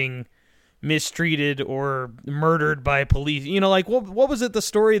anyone getting mistreated or murdered by police. Like what was it? The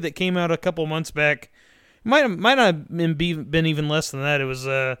story that came out a couple months back might not have been even less than that. It was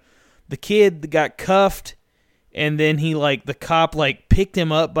the kid that got cuffed. And then the cop picked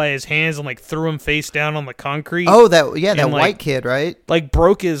him up by his hands and threw him face down on the concrete. Oh, that white kid, right?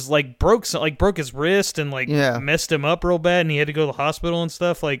 Broke his wrist and messed him up real bad, and he had to go to the hospital and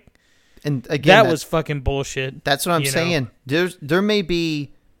stuff. And again, that was fucking bullshit. That's what I'm saying. There may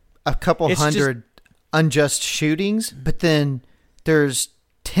be a couple hundred unjust shootings, but then there's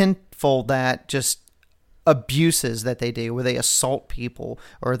tenfold that just abuses that they do, where they assault people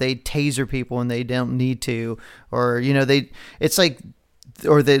or they taser people when they don't need to, or it's like,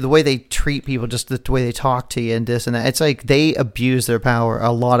 or the way they treat people, just the way they talk to you and this and that. It's like they abuse their power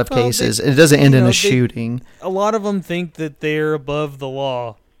a lot of cases. It doesn't end in a shooting. A lot of them think that they're above the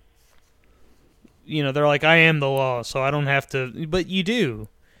law. They're like, I am the law, so I don't have to. But you do,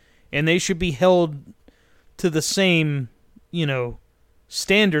 and they should be held to the same,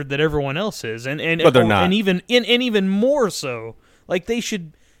 standard that everyone else is, but they're not, and even more so. Like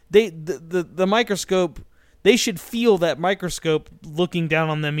the microscope. They should feel that microscope looking down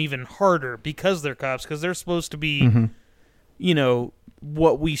on them even harder because they're cops, because they're supposed to be,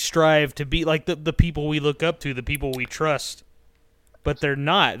 what we strive to be, like the people we look up to, the people we trust. But they're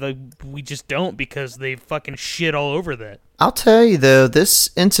not. We just don't, because they fucking shit all over that. I'll tell you, though,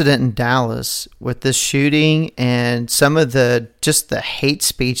 this incident in Dallas with this shooting and some of the hate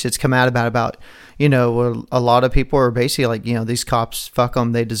speech that's come out about, where a lot of people are basically like, these cops, fuck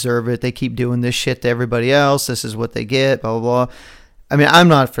them, they deserve it. They keep doing this shit to everybody else. This is what they get, blah, blah, blah. I mean, I'm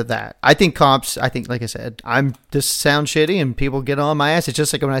not for that. I think cops, like I said, I'm just sound shitty and people get on my ass. It's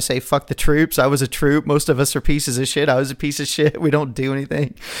just like when I say, fuck the troops. I was a troop. Most of us are pieces of shit. I was a piece of shit. We don't do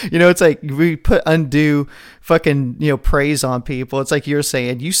anything. It's like we put undue fucking, praise on people. It's like you're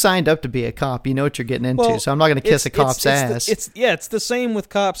saying, you signed up to be a cop. You know what you're getting into. Well, so I'm not going to kiss a cop's ass. It's the same with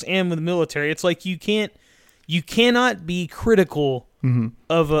cops and with the military. It's like you cannot be critical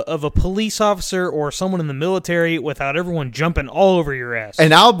of a police officer or someone in the military without everyone jumping all over your ass.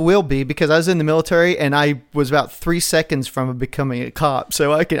 And I will be, because I was in the military and I was about 3 seconds from becoming a cop.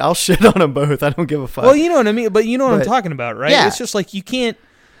 So I'll shit on them both. I don't give a fuck. Well, you know what I mean, but you know what I'm talking about, right? Yeah. It's just like you can't.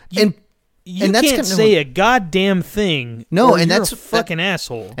 And that's can't say a goddamn thing. No, or and you're that's a fucking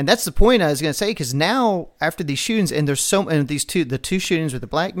asshole. And that's the point I was going to say, because now after these shootings, and the two shootings with the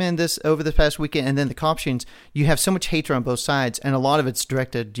black men over the past weekend, and then the cop shootings, you have so much hatred on both sides, and a lot of it's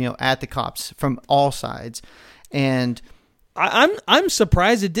directed, at the cops from all sides. And I'm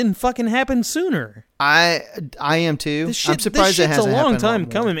surprised it didn't fucking happen sooner. I am too. I'm surprised it hasn't happened. It's a long time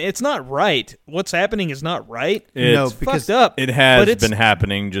coming. It's not right. What's happening is not right. It's fucked up. It has been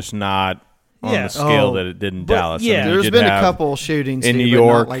happening, just not on the scale that it did in Dallas. Yeah, there's been a couple shootings in here, New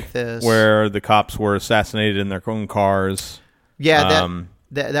York but not like this, where the cops were assassinated in their own cars. Yeah,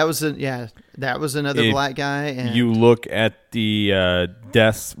 that was another black guy. And you look at the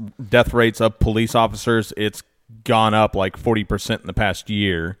death rates of police officers; it's gone up like 40% in the past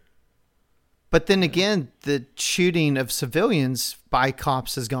year. But then again, the shooting of civilians by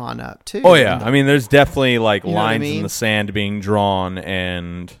cops has gone up too. Oh yeah, I mean, there's definitely like lines in the sand being drawn,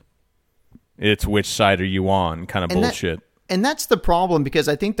 and it's which side are you on kind of bullshit. And that's the problem, because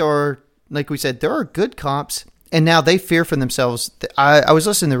I think there are, like we said, there are good cops, and now they fear for themselves. I was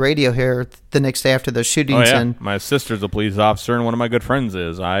listening to the radio here the next day after those shootings. Oh, yeah. And my sister's a police officer, and one of my good friends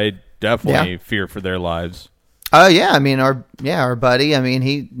is. I definitely fear for their lives. Oh yeah, I mean our buddy. I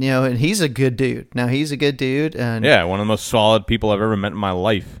mean and he's a good dude. Now he's a good dude, and one of the most solid people I've ever met in my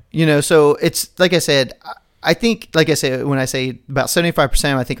life. So it's like I said. I think, like I say, when I say about 75% of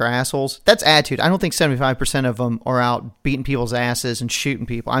them I think are assholes, that's attitude. I don't think 75% of them are out beating people's asses and shooting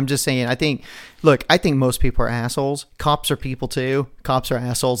people. I'm just saying, I think most people are assholes. Cops are people too. Cops are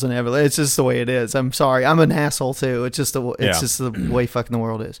assholes and everything. It's just the way it is. I'm sorry. I'm an asshole too. It's just the way fucking the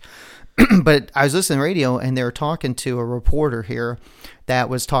world is. But I was listening to the radio, and they were talking to a reporter here that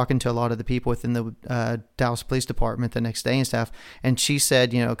was talking to a lot of the people within the Dallas Police Department the next day and stuff. And she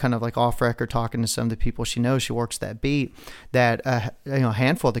said, kind of like off record, talking to some of the people she knows, she works that beat, that a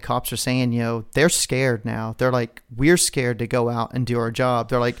handful of the cops are saying, they're scared now. They're like, we're scared to go out and do our job.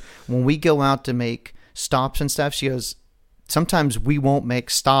 They're like, when we go out to make stops and stuff, she goes, sometimes we won't make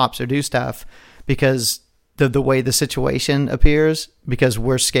stops or do stuff because the way the situation appears, because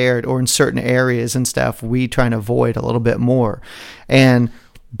we're scared, or in certain areas and stuff we try and avoid a little bit more. And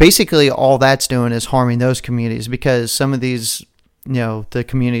basically all that's doing is harming those communities, because some of these, the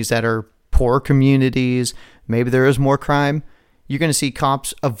communities that are poor communities, maybe there is more crime, you're going to see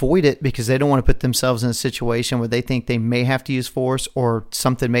cops avoid it because they don't want to put themselves in a situation where they think they may have to use force or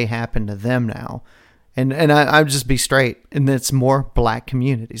something may happen to them now. And I'll just be straight, and it's more black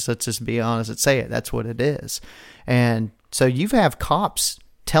communities. Let's just be honest and say it. That's what it is. And so you have cops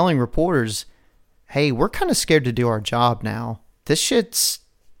telling reporters, hey, we're kind of scared to do our job now. This shit's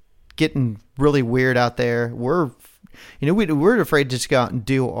getting really weird out there. We're afraid to just go out and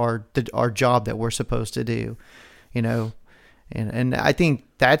do our job that we're supposed to do, And I think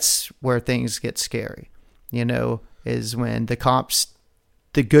that's where things get scary, is when the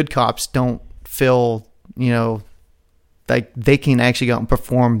good cops don't feel, like they can actually go out and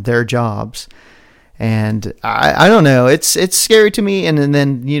perform their jobs. And I don't know, it's scary to me. And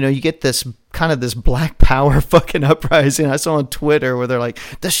then you get this kind of this black power fucking uprising. I saw on Twitter where they're like,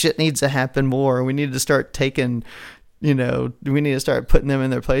 this shit needs to happen more. We need to start taking, we need to start putting them in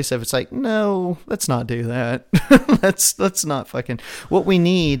their place. If it's like, no, let's not do that. let's not fucking. What we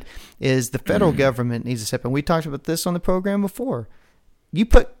need is the federal government needs to step in. We talked about this on the program before. You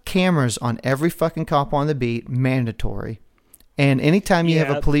put cameras on every fucking cop on the beat, mandatory. And anytime you have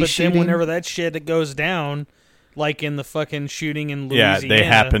a police shooting, then whenever that shit goes down, like in the fucking shooting in Louisiana, they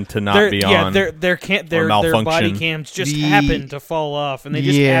happen to not be on. Their body cams just happen to fall off, and they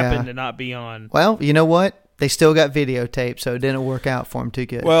just happen to not be on. Well, you know what? They still got videotape, so it didn't work out for them too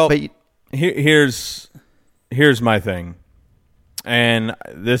good. Well, but here's my thing, and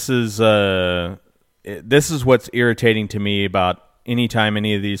this is what's irritating to me about anytime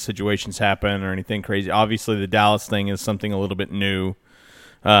any of these situations happen or anything crazy. Obviously, the Dallas thing is something a little bit new,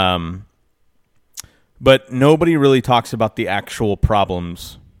 but nobody really talks about the actual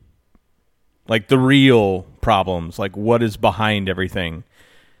problems, like the real problems, like what is behind everything.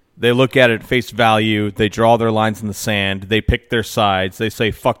 They look at it at face value. They draw their lines in the sand. They pick their sides. They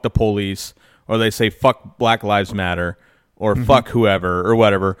say, fuck the police, or they say, fuck Black Lives Matter, or fuck whoever, or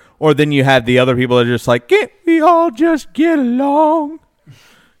whatever. Or then you have the other people that are just like, can't we all just get along?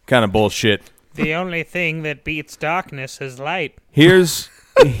 Kind of bullshit. The only thing that beats darkness is light. Here's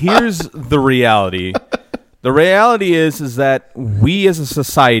the reality. The reality is that we as a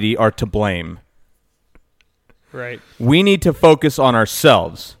society are to blame. Right. We need to focus on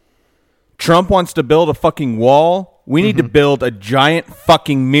ourselves. Trump wants to build a fucking wall. We need to build a giant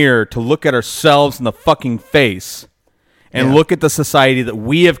fucking mirror to look at ourselves in the fucking face and look at the society that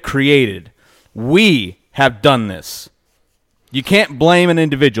we have created. We have done this. You can't blame an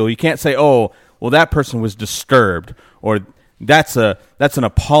individual. You can't say, oh, well, that person was disturbed, or that's an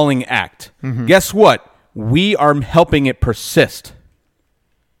appalling act. Guess what? We are helping it persist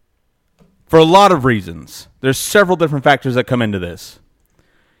for a lot of reasons. There's several different factors that come into this.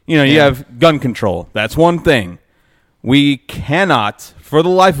 You know, you have gun control. That's one thing. We cannot, for the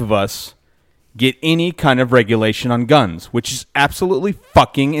life of us, get any kind of regulation on guns, which is absolutely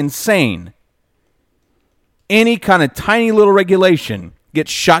fucking insane. Any kind of tiny little regulation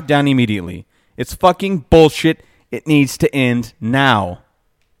gets shot down immediately. It's fucking bullshit. It needs to end now.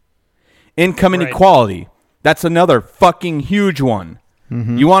 Income inequality. That's another fucking huge one.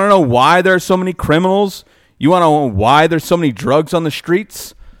 You want to know why there are so many criminals? You want to know why there's so many drugs on the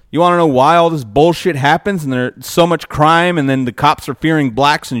streets? You want to know why all this bullshit happens and there's so much crime and then the cops are fearing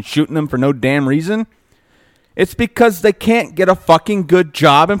blacks and shooting them for no damn reason? It's because they can't get a fucking good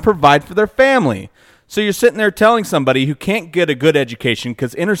job and provide for their family. So you're sitting there telling somebody who can't get a good education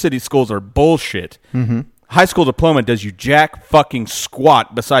because inner city schools are bullshit. High school diploma does you jack fucking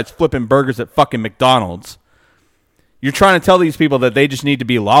squat besides flipping burgers at fucking McDonald's. You're trying to tell these people that they just need to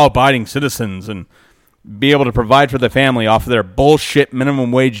be law-abiding citizens and be able to provide for their family off of their bullshit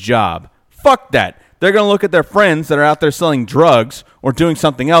minimum wage job. Fuck that. They're going to look at their friends that are out there selling drugs or doing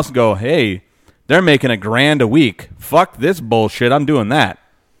something else and go, hey, they're making $1,000 a week. Fuck this bullshit. I'm doing that.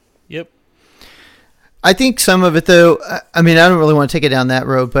 Yep. I think some of it, though, I mean, I don't really want to take it down that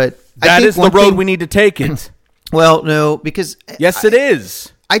road, but that is the road we need to take it. Well, no, because... Yes, it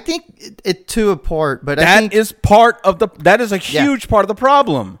is. I think it to a part, but that I think is part of the. That is a huge part of the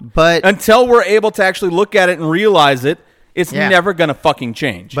problem. But until we're able to actually look at it and realize it, it's never gonna fucking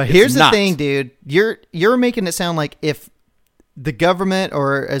change. But here's the thing, dude. You're making it sound like if the government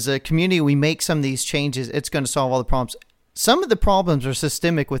or as a community we make some of these changes, it's going to solve all the problems. Some of the problems are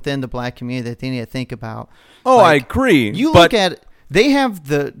systemic within the black community that they need to think about. Oh, I agree. You look at they have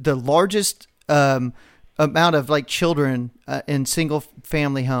the largest amount of like children in single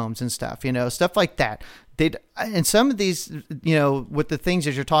family homes and stuff, you know, stuff like that. And some of these, you know, with the things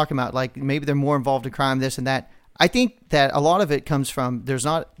that you're talking about, like maybe they're more involved in crime, this and that. I think that a lot of it comes from there's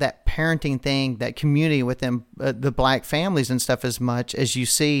not that parenting thing, that community within the black families and stuff as much as you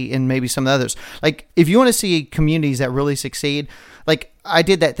see in maybe some others. Like if you want to see communities that really succeed, like I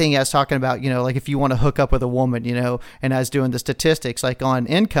did that thing I was talking about, you know, like if you want to hook up with a woman, you know, and I was doing the statistics like on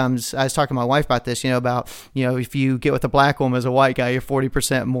incomes, I was talking to my wife about this, you know, about, you know, if you get with a black woman as a white guy, you're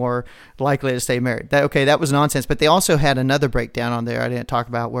 40% more likely to stay married. That was nonsense. But they also had another breakdown on there I didn't talk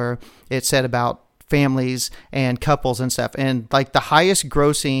about where it said about families and couples and stuff, and like the highest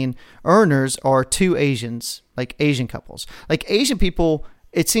grossing earners are two Asians, like Asian couples. Like Asian people,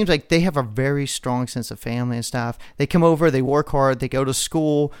 it seems like they have a very strong sense of family and stuff. They come over, they work hard, they go to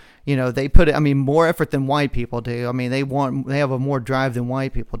school, you know, they put, I mean, more effort than white people do. I mean, they have a more drive than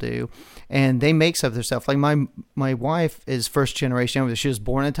white people do, and they make stuff of their stuff. Like my wife is first generation over. She was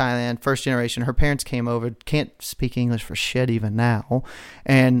born in Thailand, first generation. Her parents came over, can't speak English for shit even now,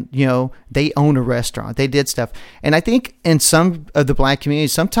 and you know they own a restaurant. They did stuff, and I think in some of the black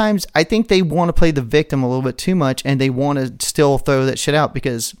communities, sometimes I think they want to play the victim a little bit too much, and they want to still throw that shit out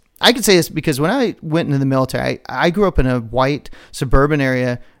because. I can say this because when I went into the military, I grew up in a white suburban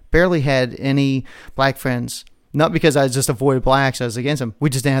area, barely had any black friends. Not because I just avoided blacks, I was against them.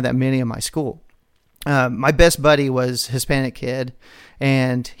 We just didn't have that many in my school. My best buddy was a Hispanic kid,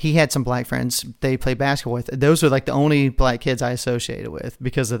 and he had some black friends they played basketball with. Those were like the only black kids I associated with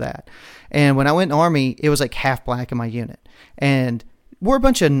because of that. And when I went in the Army, it was like half black in my unit. And we're a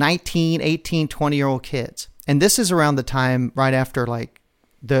bunch of 19, 18, 20-year-old kids. And this is around the time right after like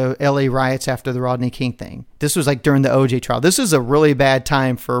the LA riots after the Rodney King thing. This was like during the OJ trial. This is a really bad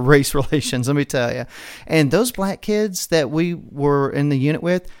time for race relations, let me tell you. And those black kids that we were in the unit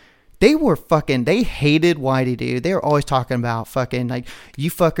with, they hated whitey, dude. They were always talking about fucking like, you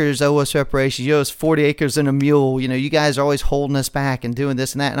fuckers owe us reparations. You owe us 40 acres and a mule. You know, you guys are always holding us back and doing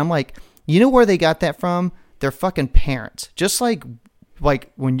this and that. And I'm like, you know where they got that from? their fucking parents. Just like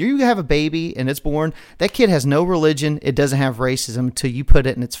when you have a baby and it's born, that kid has no religion. It doesn't have racism until you put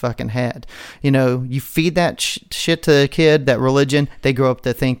it in its fucking head. You know, you feed that shit to a kid, that religion, they grow up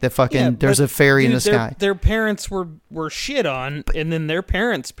to think that fucking there's a fairy in the sky. Their parents were shit on, and then their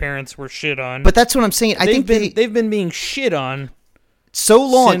parents' parents were shit on. But that's what I'm saying. I think they've been being shit on so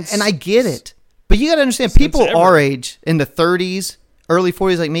long, and I get it. But you got to understand, people our age in the 30s, early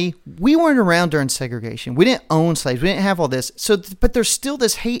 40s like me, we weren't around during segregation. We didn't own slaves. We didn't have all this. So, but there's still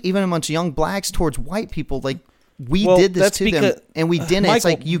this hate even amongst young blacks towards white people. Like, we did this to them, and we didn't. Michael, it's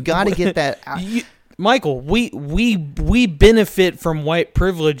like, you got to get that out. Michael, we benefit from white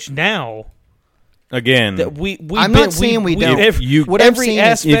privilege now. Again, I'm not saying we don't. If you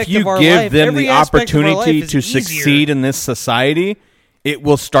give them the opportunity to succeed in this society, it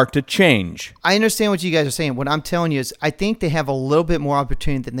will start to change. I understand what you guys are saying. What I'm telling you is I think they have a little bit more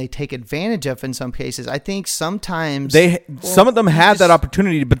opportunity than they take advantage of in some cases. I think sometimes... some of them have that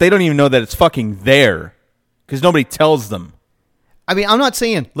opportunity, but they don't even know that it's fucking there because nobody tells them. I mean, I'm not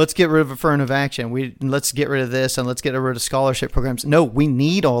saying let's get rid of affirmative action. Let's get rid of this and let's get rid of scholarship programs. No, we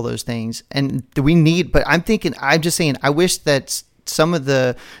need all those things. But I'm just saying, I wish that some of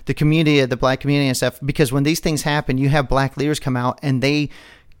the community, the black community and stuff, because when these things happen, you have black leaders come out and they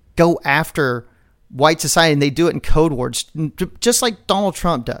go after white society and they do it in code words, just like Donald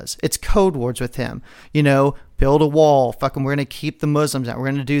Trump does. It's code words with him, you know, build a wall, fucking, we're going to keep the Muslims out. We're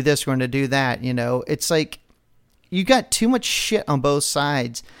going to do this. We're going to do that. You know, it's like, you got too much shit on both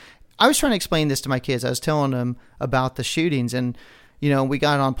sides. I was trying to explain this to my kids. I was telling them about the shootings and, you know, we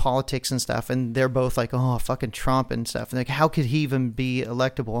got on politics and stuff, and they're both like, oh, fucking Trump and stuff. And like, how could he even be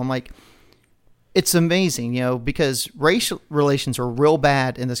electable? I'm like, it's amazing, you know, because racial relations are real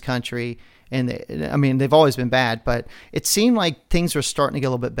bad in this country. And they've always been bad, but it seemed like things were starting to get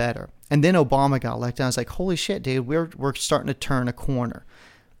a little bit better. And then Obama got elected. I was like, holy shit, dude, we're starting to turn a corner.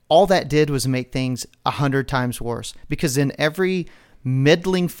 All that did was make things 100 times worse, because then every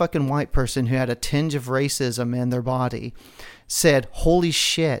middling fucking white person who had a tinge of racism in their body said, holy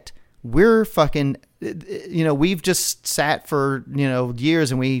shit, we're fucking, you know, we've just sat for, you know,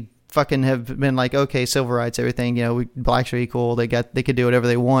 years and we fucking have been like, okay, civil rights, everything, you know, blacks are equal. They could do whatever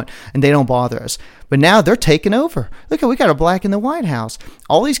they want and they don't bother us. But now they're taking over. Look, we got a black in the White House.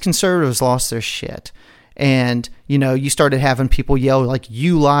 All these conservatives lost their shit. And, you know, you started having people yell like,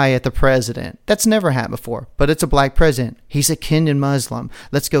 you lie at the president. That's never happened before, but it's a black president. He's a Kenyan Muslim.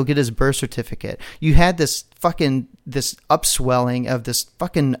 Let's go get his birth certificate. You had this upswelling of this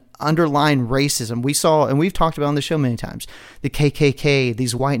fucking underlying racism. We saw, and we've talked about on the show many times, the KKK,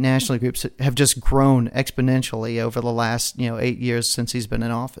 these white national groups have just grown exponentially over the last, 8 years since he's been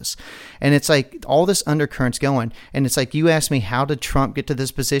in office. And it's like all this undercurrent's going. And it's like, you asked me, how did Trump get to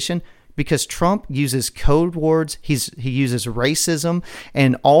this position? Because Trump uses code words, he uses racism,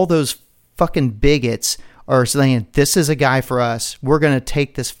 and all those fucking bigots are saying, this is a guy for us. We're going to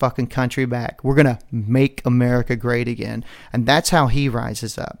take this fucking country back. We're going to make America great again. And that's how he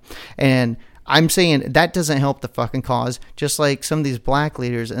rises up. And I'm saying that doesn't help the fucking cause, just like some of these black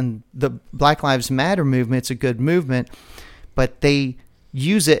leaders. And the Black Lives Matter movement's a good movement, but they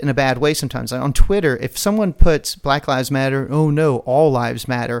use it in a bad way sometimes. Like on Twitter, if someone puts Black Lives Matter, oh no, all lives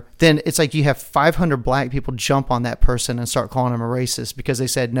matter, then it's like you have 500 black people jump on that person and start calling them a racist because they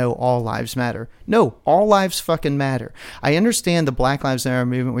said, no, all lives matter. No, all lives fucking matter. I understand the Black Lives Matter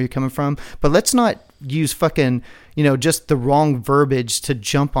movement where you're coming from, but let's not use fucking, just the wrong verbiage to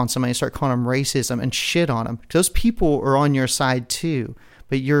jump on somebody and start calling them racism and shit on them. Those people are on your side too,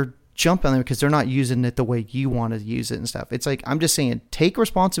 but you're jump on them because they're not using it the way you want to use it and stuff. It's like, I'm just saying, take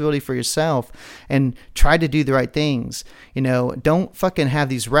responsibility for yourself and try to do the right things. Don't fucking have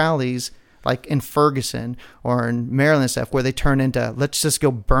these rallies like in Ferguson or in Maryland and stuff where they turn into, let's just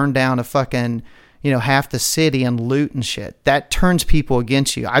go burn down a fucking, half the city and loot and shit. That turns people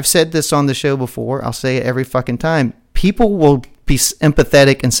against you. I've said this on the show before. I'll say it every fucking time. People will be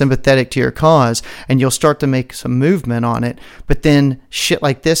empathetic and sympathetic to your cause, and you'll start to make some movement on it. But then shit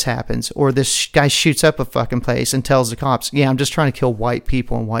like this happens, or this guy shoots up a fucking place and tells the cops, yeah, I'm just trying to kill white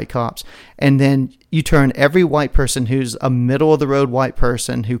people and white cops. And then you turn every white person who's a middle of the road white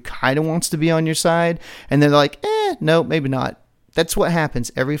person who kind of wants to be on your side, and they're like, no, maybe not. That's what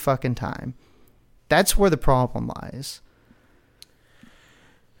happens every fucking time. That's where the problem lies.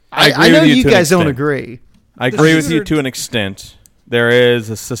 I know you guys don't agree. I agree with you to an extent. There is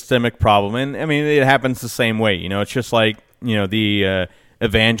a systemic problem, and I mean it happens the same way. It's just like the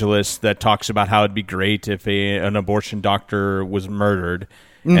evangelist that talks about how it'd be great if an abortion doctor was murdered,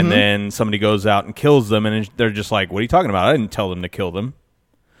 and then somebody goes out and kills them, and they're just like, "What are you talking about? I didn't tell them to kill them."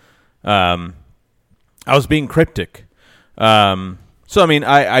 I was being cryptic. So, I mean,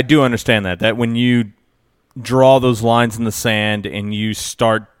 I do understand that when you draw those lines in the sand and you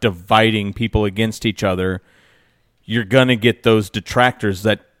start dividing people against each other, you're going to get those detractors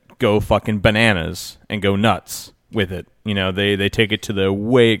that go fucking bananas and go nuts with it. You know, they take it to the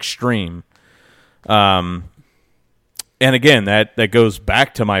way extreme. And again, that goes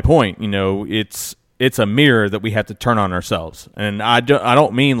back to my point. You know, it's a mirror that we have to turn on ourselves. And I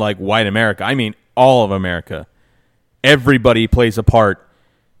don't mean like white America. I mean all of America. Everybody plays a part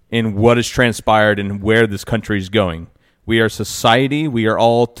in what has transpired and where this country is going. We are society. We are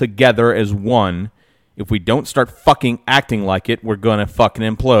all together as one. If we don't start fucking acting like it, we're going to fucking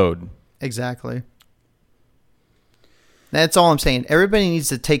implode. Exactly. That's all I'm saying. Everybody needs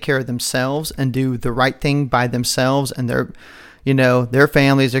to take care of themselves and do the right thing by themselves and their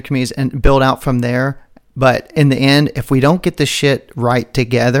families, their communities, and build out from there. But in the end, if we don't get the shit right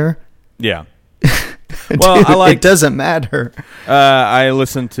together, yeah. Well, dude, it doesn't matter. I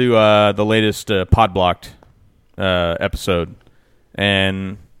listened to the latest Podblocked episode,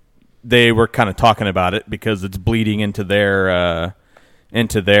 and they were kind of talking about it because it's bleeding into their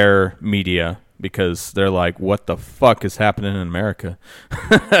media, because they're like, what the fuck is happening in America?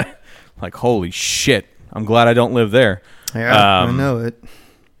 Like, holy shit. I'm glad I don't live there. Yeah, I know it.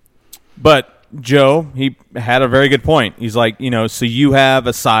 But Joe, he had a very good point. He's like, so you have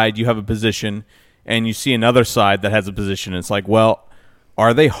a side, you have a position, and you see another side that has a position. It's like, well,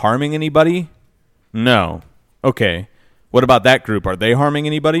 are they harming anybody? No. Okay. What about that group? Are they harming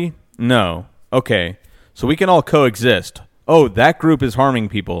anybody? No. Okay. So we can all coexist. Oh, that group is harming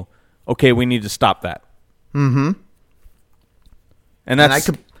people. Okay, we need to stop that. Mm-hmm. And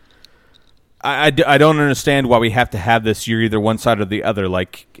that's... I don't understand why we have to have this. You're either one side or the other.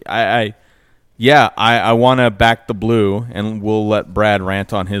 Like, I want to back the blue, and we'll let Brad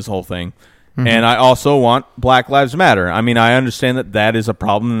rant on his whole thing. Mm-hmm. And I also want Black Lives Matter. I mean, I understand that is a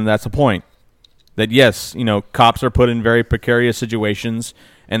problem, and that's a point. That, yes, cops are put in very precarious situations,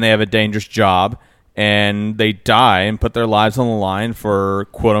 and they have a dangerous job, and they die and put their lives on the line for,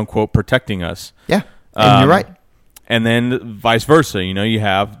 quote-unquote, protecting us. Yeah, and you're right. And then vice versa. You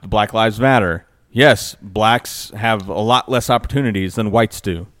have the Black Lives Matter. Yes, blacks have a lot less opportunities than whites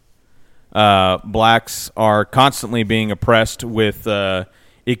do. Blacks are constantly being oppressed with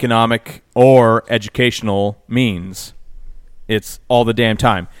economic or educational means. It's all the damn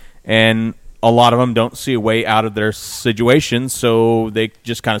time. And a lot of them don't see a way out of their situation, so they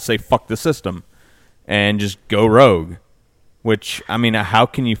just kind of say, fuck the system, and just go rogue. Which, I mean, how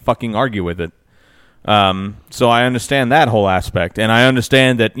can you fucking argue with it? So I understand that whole aspect. And I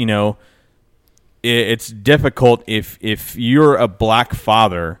understand that, it's difficult if you're a black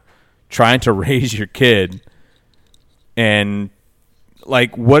father trying to raise your kid, and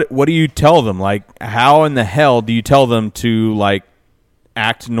like, what do you tell them? Like, how in the hell do you tell them to, like,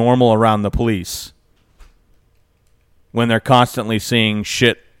 act normal around the police when they're constantly seeing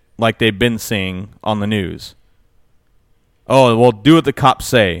shit like they've been seeing on the news? Oh, well, do what the cops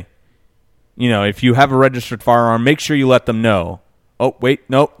say. If you have a registered firearm, make sure you let them know. Oh, wait,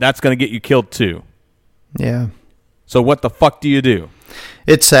 nope, that's going to get you killed too. Yeah. So what the fuck do you do?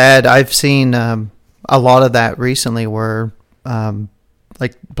 It's sad. I've seen a lot of that recently where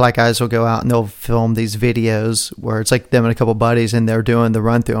like black guys will go out and they'll film these videos where it's like them and a couple buddies and they're doing the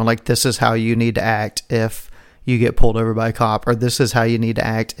run through and like, this is how you need to act if you get pulled over by a cop, or this is how you need to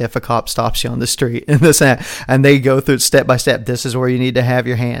act if a cop stops you on the street, and this and they go through step by step. This is where you need to have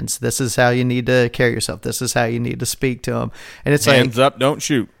your hands. This is how you need to carry yourself. This is how you need to speak to them. And it's hands up, don't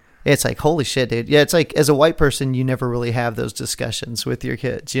shoot. It's like, holy shit, dude. Yeah, it's like, as a white person, you never really have those discussions with your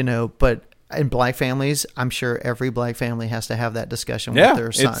kids, but in black families, I'm sure every black family has to have that discussion with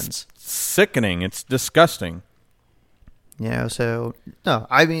their sons. It's sickening. It's disgusting. So, no,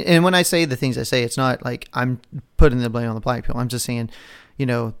 I mean, and when I say the things I say, it's not like I'm putting the blame on the black people. I'm just saying,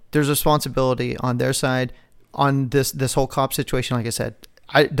 there's responsibility on their side on this whole cop situation. Like I said,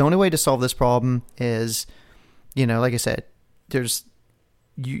 the only way to solve this problem is, like I said, there's,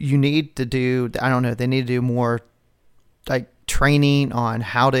 you need to do, I don't know, they need to do more like training on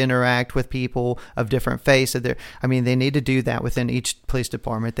how to interact with people of different faiths. They need to do that within each police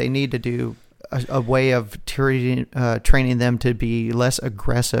department. They need to do a way of training them to be less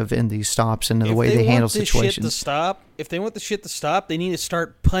aggressive in these stops and the way they handle situations. If they want the shit to stop, they need to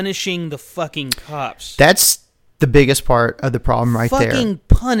start punishing the fucking cops. That's the biggest part of the problem right there. Fucking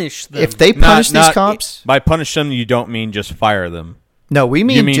punish them. If they punish these cops... By punish them, you don't mean just fire them. No, we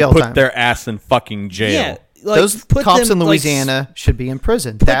mean jail put time. Their ass in fucking jail. Yeah. Like, those cops in Louisiana should be in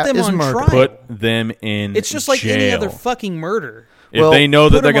prison. That is murder. Put them in It's just like jail. any other fucking murder. If they know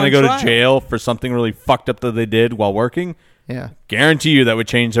that they're going to go to jail for something really fucked up that they did while working, guarantee you that would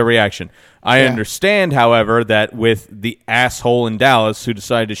change their reaction. I understand, however, that with the asshole in Dallas who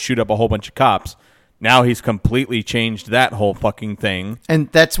decided to shoot up a whole bunch of cops, now he's completely changed that whole fucking thing.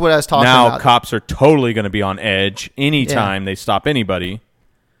 And that's what I was talking about. Now cops are totally going to be on edge anytime they stop anybody.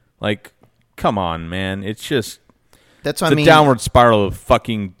 Like, come on, man. It's just... That's what I mean. It's a downward spiral of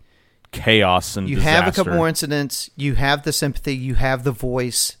fucking chaos and disaster. You have a couple more incidents. You have the sympathy. You have the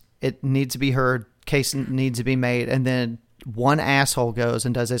voice. It needs to be heard. Case needs to be made. And then one asshole goes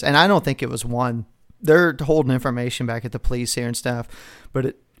and does this. And I don't think it was one. They're holding information back at the police here and stuff.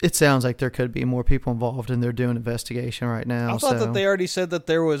 But it sounds like there could be more people involved, and they're doing investigation right now. I thought that they already said that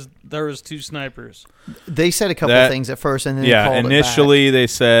there was 2 snipers. They said a couple of things at first, and then they called initially it back. They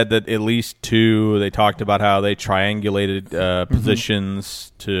said that at least 2. They talked about how they triangulated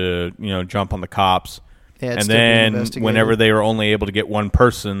positions to jump on the cops. Yeah, and then whenever they were only able to get one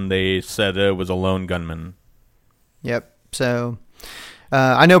person, they said it was a lone gunman. Yep. So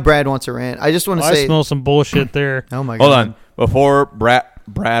I know Brad wants to rant. I just want to say I smell some bullshit there. Oh my god! Hold on, before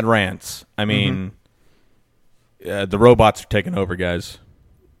Brad rants. I mean, the robots are taking over, guys.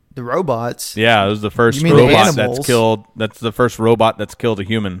 The robots? Yeah, it was the first robot that's killed. That's the first robot that's killed a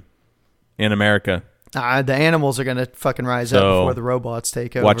human in America. The animals are going to fucking rise up before the robots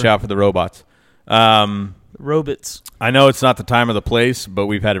take over. Watch out for the robots. Robots. I know it's not the time or the place, but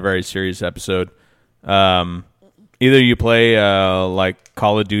we've had a very serious episode. Either you play like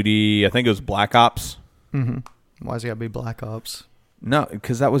Call of Duty, I think it was Black Ops. Why's it got to be Black Ops? No,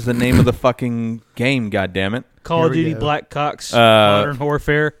 because that was the name of the fucking game, goddammit. Call of Duty Black Cox, Modern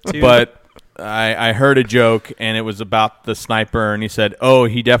Warfare 2. But I heard a joke, and it was about the sniper, and he said, oh,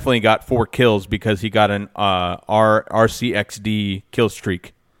 he definitely got 4 kills because he got an RCXD kill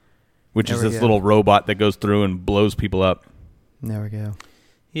streak, which is this little robot that goes through and blows people up. There we go.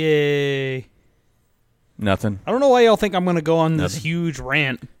 Yay. Nothing. I don't know why y'all think I'm going to go on this huge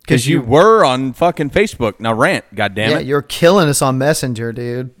rant. Because you were on fucking Facebook. Now rant, goddammit. Yeah, you're killing us on Messenger,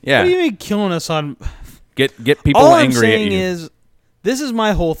 dude. Yeah. What do you mean killing us on... Get people All angry I'm saying at you. is, this is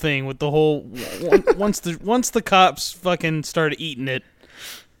my whole thing with the whole... once the cops fucking started eating it,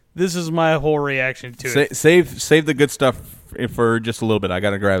 this is my whole reaction to it. Save the good stuff for just a little bit. I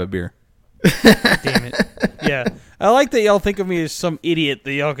got to grab a beer. Damn it. Yeah. I like that y'all think of me as some idiot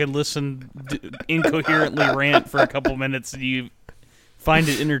that y'all can listen incoherently rant for a couple minutes and you find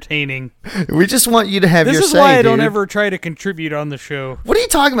it entertaining. We just want you to have your say, This is why I don't dude. ever try to contribute on the show. What are you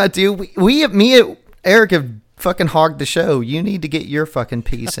talking about, dude? Me and Eric have fucking hogged the show. You need to get your fucking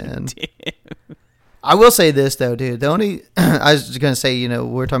piece in. I will say this, though, dude. The only... I was going to say,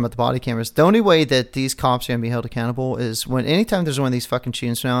 we're talking about the body cameras. The only way that these cops are going to be held accountable is anytime there's one of these fucking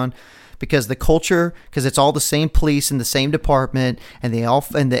shootings on, because the culture, because it's all the same police in the same department, and the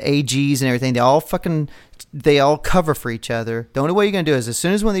AGs and everything, they all cover for each other. The only way you're going to do it is as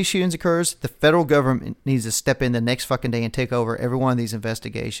soon as one of these shootings occurs, the federal government needs to step in the next fucking day and take over every one of these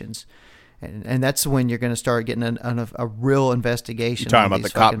investigations. And that's when you're going to start getting a real investigation. You're talking about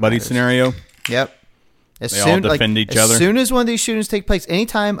the cop buddy scenario? Yep. They all defend each other? As soon as one of these shootings take place,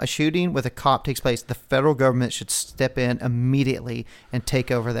 anytime a shooting with a cop takes place, the federal government should step in immediately and take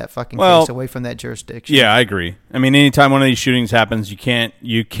over that fucking case away from that jurisdiction. Yeah, I agree. I mean, anytime one of these shootings happens,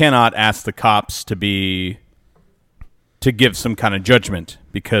 you cannot ask the cops to give some kind of judgment,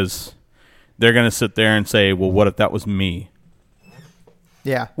 because they're going to sit there and say, well, what if that was me?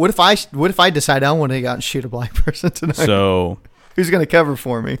 Yeah. What if I decide I want to go out and shoot a black person tonight? So who's going to cover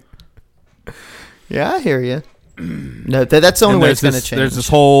for me? Yeah, I hear you. No, that's the only way it's going to change. There's this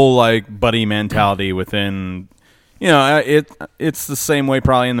whole buddy mentality within, it's the same way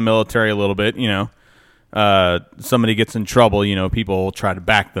probably in the military a little bit. Somebody gets in trouble, people will try to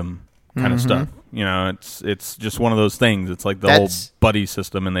back them, kind of stuff. It's just one of those things. It's like the whole buddy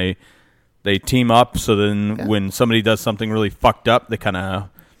system, and they team up. So then when somebody does something really fucked up, they kind of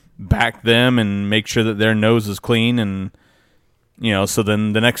back them and make sure that their nose is clean, and so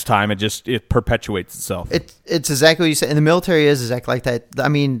then the next time it perpetuates itself. It's exactly what you said. And the military is exactly like that. I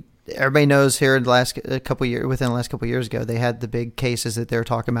mean, everybody knows here in the last couple of years ago, they had the big cases that they were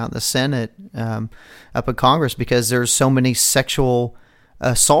talking about in the Senate, up in Congress, because there's so many sexual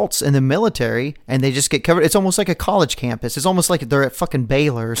assaults in the military, and they just get covered. It's almost like a college campus. It's almost like they're at fucking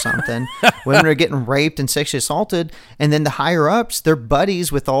Baylor or something. Women are getting raped and sexually assaulted, and then the higher ups, they're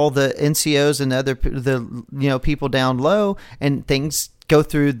buddies with all the NCOs and the people down low, and things go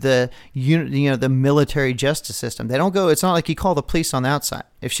through the military justice system. They don't go. It's not like you call the police on the outside.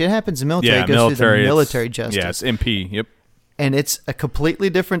 If shit happens in the military, it goes through the military justice. Yeah, it's MP. Yep. and it's a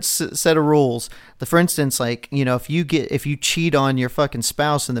completely different set of rules. For instance, like, you know, if you cheat on your fucking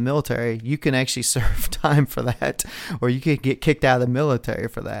spouse in the military, you can actually serve time for that, or you could get kicked out of the military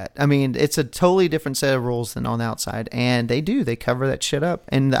for that. I mean, it's a totally different set of rules than on the outside, and they cover that shit up.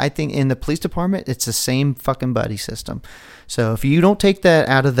 And I think in the police department, it's the same fucking buddy system. So if you don't take that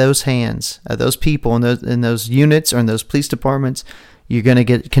out of those hands, of those people in those units or in those police departments, you're going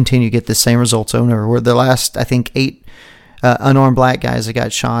to continue to get the same results over and over. Where the last, I think, 8 unarmed black guys that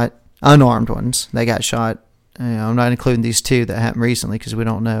got shot, unarmed ones, they got shot. You know, I'm not including these 2 that happened recently because we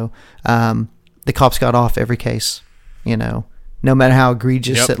don't know. The cops got off every case, you know, no matter how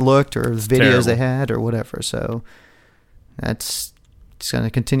egregious it looked or the videos terrible. they had or whatever. So it's going to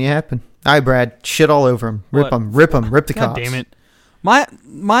continue to happen. All right, Brad, shit all over them. Rip them, rip the God cops. damn it.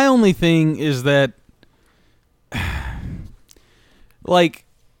 My only thing is that, like,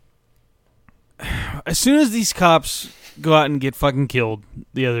 as soon as these cops go out and get fucking killed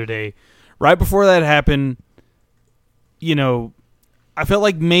the other day, right before that happened, you know, I felt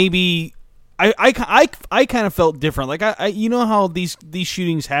like maybe I kind of felt different. Like I you know how these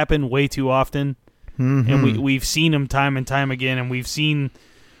shootings happen way too often, and we've seen them time and time again, and we've seen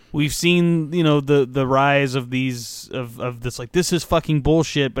you know the rise of these of this, like, this is fucking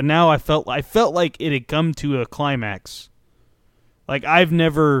bullshit. But now I felt like it had come to a climax. Like I've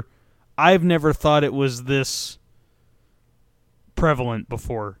never thought it was this prevalent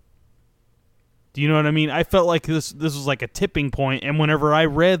before. Do you know what I mean? I felt like this was like a tipping point, and whenever I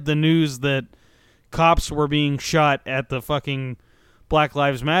read the news that cops were being shot at the fucking Black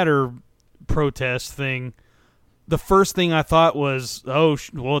Lives Matter protest thing, the first thing I thought was, oh,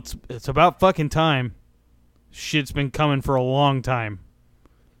 well, it's about fucking time. Shit's been coming for a long time,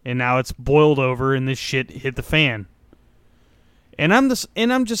 and now it's boiled over, and this shit hit the fan. And I'm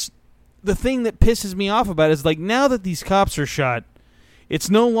just the thing that pisses me off about it is, like, now that these cops are shot, it's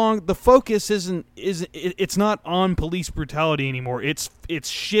no longer, the focus it's not on police brutality anymore. It's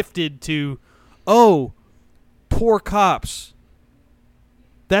shifted to, oh, poor cops.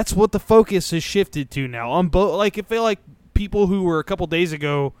 That's what the focus has shifted to now. On both, like, I feel like people who were a couple days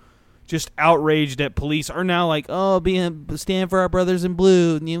ago just outraged at police are now like, oh, stand for our brothers in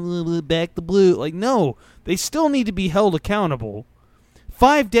blue, back the blue. Like, no, they still need to be held accountable.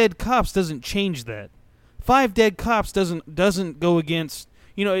 5 dead cops doesn't change that. 5 dead cops doesn't go against,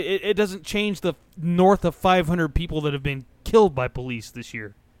 you know, it doesn't change the north of 500 people that have been killed by police this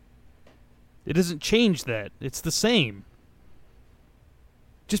year. It doesn't change that. It's the same.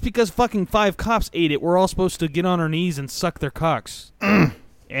 Just because fucking 5 cops ate it, we're all supposed to get on our knees and suck their cocks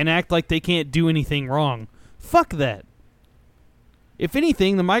and act like they can't do anything wrong. Fuck that. If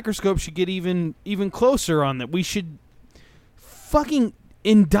anything, the microscope should get even closer on that. We should fucking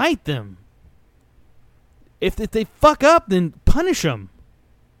indict them. If they fuck up, then punish them.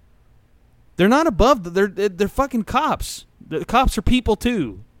 They're not above. They're fucking cops. The cops are people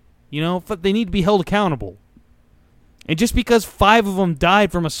too. You know, they need to be held accountable. And just because 5 of them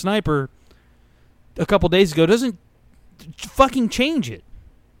died from a sniper a couple days ago doesn't fucking change it.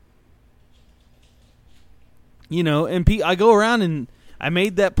 You know, and I go around and I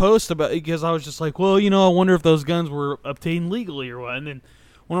made that post about, because I was just like, well, you know, I wonder if those guns were obtained legally or what. And then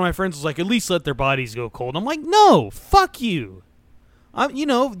one of my friends was like, at least let their bodies go cold. I'm like, no, fuck you. You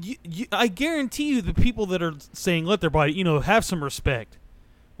know, I guarantee you the people that are saying let their body, you know, have some respect.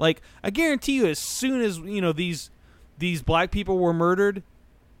 Like, I guarantee you as soon as, you know, these black people were murdered,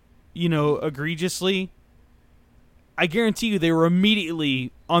 you know, egregiously, I guarantee you they were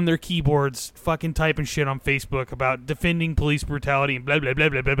immediately on their keyboards fucking typing shit on Facebook about defending police brutality and blah, blah, blah,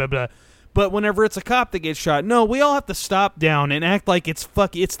 blah, blah, blah, blah. But whenever it's a cop that gets shot, no, we all have to stop down and act like it's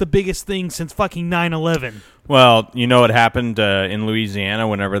the biggest thing since fucking 9/11. Well, you know what happened in Louisiana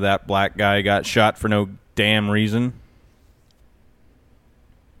whenever that black guy got shot for no damn reason?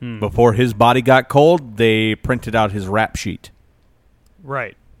 Before his body got cold, they printed out his rap sheet.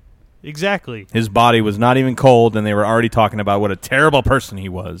 Right. Exactly. His body was not even cold, and they were already talking about what a terrible person he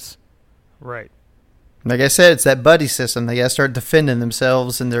was. Right. Like I said, it's that buddy system. They got to start defending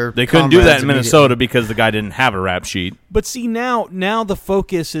themselves and their. They couldn't do that in comrades Minnesota because the guy didn't have a rap sheet. But see, now the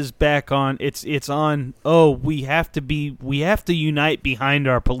focus is back on it's on, oh, we have to unite behind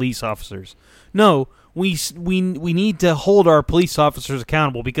our police officers. No, we need to hold our police officers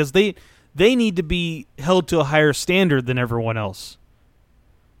accountable because they need to be held to a higher standard than everyone else.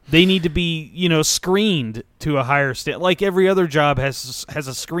 They need to be, you know, screened to a higher standard. Like every other job has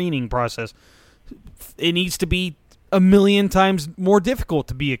a screening process. It needs to be 1,000,000 times more difficult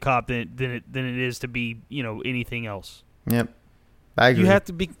to be a cop than it is to be, you know, anything else. Yep. I agree. You have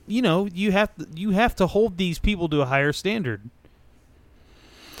to be, you have to hold these people to a higher standard.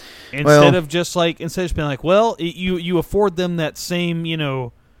 Instead of just being like, well, you afford them that same,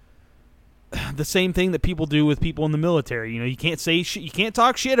 the same thing that people do with people in the military. You can't you can't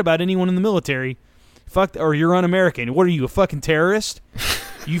talk shit about anyone in the military. Or you're un-American. What are you, a fucking terrorist?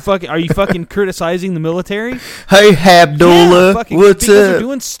 Are you fucking criticizing the military? Hey, Abdullah, what's because up? they're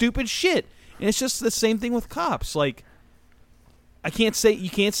doing stupid shit. And it's just the same thing with cops. Like, you can't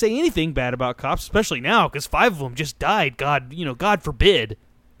say anything bad about cops, especially now, because 5 of them just died. God forbid.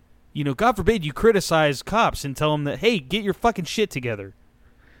 God forbid you criticize cops and tell them that, hey, get your fucking shit together.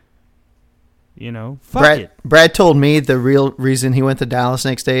 Fuck it. Brad told me the real reason he went to Dallas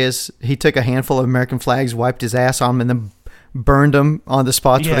next day is he took a handful of American flags, wiped his ass on them, and then burned them on the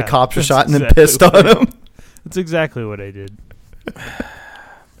spots where the cops were shot, and then pissed on them. That's exactly what I did.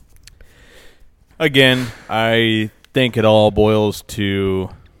 Again, I think it all boils to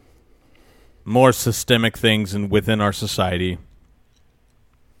more systemic things within our society.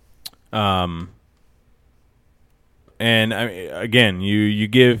 And again, you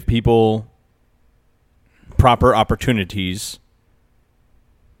give people proper opportunities,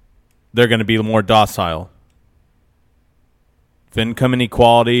 they're going to be more docile. If income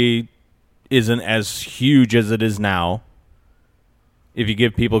inequality isn't as huge as it is now, if you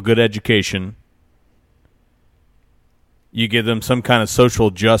give people good education, you give them some kind of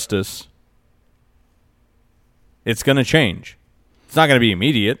social justice, it's going to change. It's not going to be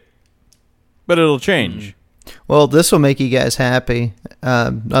immediate, but it'll change. Well, this will make you guys happy.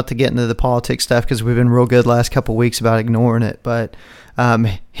 Not to get into the politics stuff because we've been real good last couple of weeks about ignoring it, but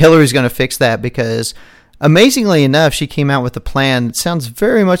Hillary's going to fix that because amazingly enough, she came out with a plan. It sounds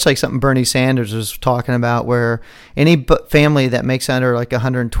very much like something Bernie Sanders was talking about, where any family that makes under like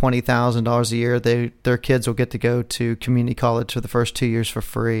 $120,000 a year, their kids will get to go to community college for the first 2 years for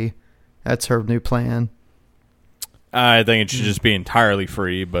free. That's her new plan. I think it should just be entirely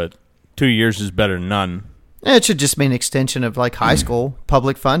free, but 2 years is better than none. It should just be an extension of like high school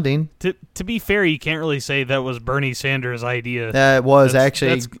public funding. To be fair, you can't really say that was Bernie Sanders' idea. It was actually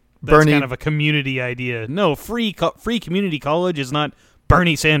that's Bernie. Kind of a community idea. No, free community college is not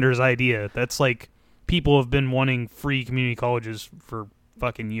Bernie Sanders' idea. That's like people have been wanting free community colleges for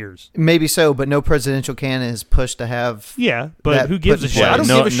fucking years. Maybe so, but no presidential candidate is pushed to have. Yeah, but who gives a shit? I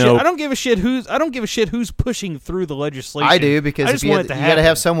don't give a shit who's pushing through the legislation. I do, because you got to happen.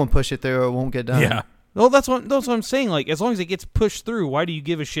 have someone push it through or it won't get done. Yeah. Well, that's what I'm saying. Like, as long as it gets pushed through, why do you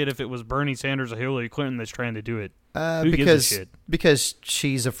give a shit if it was Bernie Sanders or Hillary Clinton that's trying to do it? Who gives a shit? Because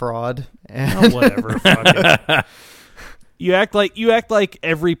she's a fraud. Oh, whatever. Fuck it. You act like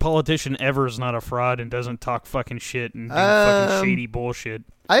every politician ever is not a fraud and doesn't talk fucking shit and do fucking shady bullshit.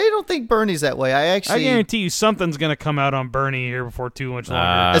 I don't think Bernie's that way. I guarantee you something's gonna come out on Bernie here before too much longer.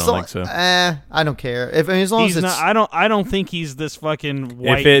 I don't think so. I don't care. As long as it's not, I don't think he's this fucking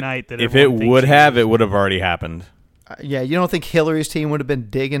white knight that. If it would have already happened. Yeah, you don't think Hillary's team would have been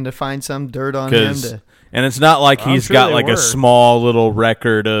digging to find some dirt on him? And it's not like he's sure got like a small little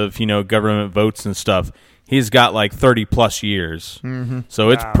record of government votes and stuff. He's got like 30 plus years, so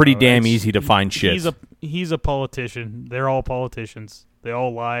it's pretty damn easy to find shit. He's a politician. They're all politicians. They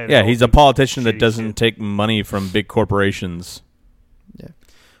all lie. Yeah, he's a politician that doesn't take money from big corporations. Yeah.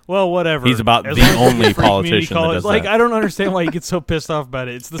 Well, whatever. He's about the only politician that does that. I don't understand why you get so pissed off about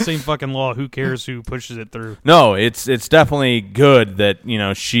it. It's the same fucking law. Who cares who pushes it through? No, it's definitely good that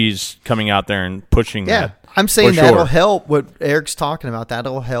she's coming out there and pushing that. I'm saying that'll help what Eric's talking about.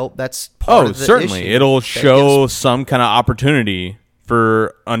 That'll help. That's part of the certainly. issue. It'll show some kind of opportunity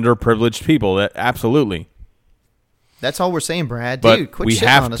for underprivileged people. That absolutely. That's all we're saying, Brad. But Dude, quit we shitting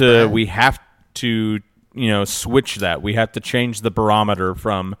have on us, to. Brad. We have to. Switch that. We have to change the barometer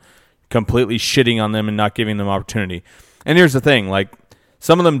from completely shitting on them and not giving them opportunity. And here's the thing: like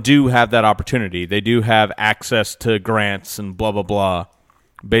some of them do have that opportunity. They do have access to grants and blah blah blah,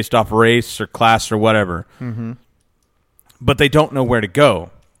 based off race or class or whatever. Mm-hmm. But they don't know where to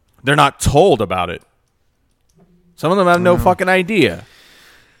go. They're not told about it. Some of them have no fucking idea.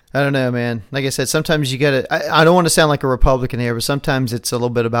 I don't know, man. Like I said, sometimes you got to. I don't want to sound like a Republican here, but sometimes it's a little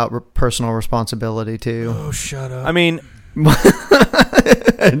bit about personal responsibility too. Oh, shut up. I mean,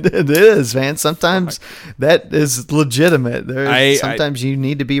 it is, man. Sometimes that is legitimate. Sometimes you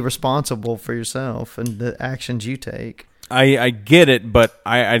need to be responsible for yourself and the actions you take. I get it, but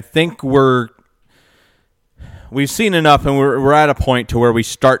I think we've seen enough, and we're at a point to where we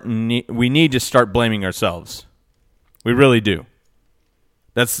need to start blaming ourselves. We really do.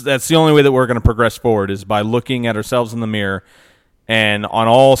 That's the only way that we're going to progress forward is by looking at ourselves in the mirror, and on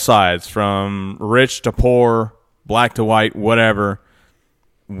all sides, from rich to poor, black to white, whatever.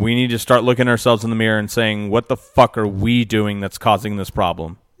 We need to start looking ourselves in the mirror and saying, what the fuck are we doing that's causing this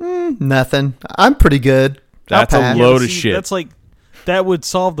problem? Nothing. I'm pretty good. That's a load of shit. That's like, that would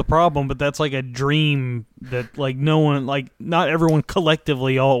solve the problem, but that's like a dream that like no one, like not everyone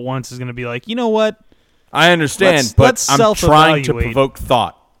collectively all at once is going to be like, you know what? I understand, but I'm trying to provoke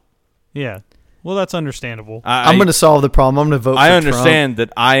thought. Yeah. Well, that's understandable. I'm going to solve the problem. I'm going to vote for Trump. I understand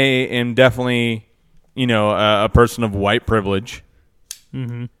that I am definitely, a person of white privilege.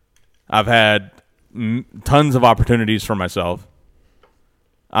 Mm-hmm. I've had tons of opportunities for myself.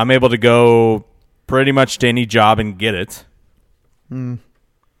 I'm able to go pretty much to any job and get it.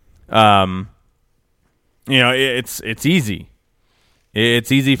 It's easy.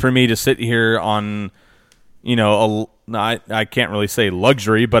 It's easy for me to sit here on, I can't really say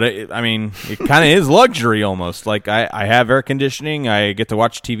luxury, but it kind of is luxury almost. Like I have air conditioning. I get to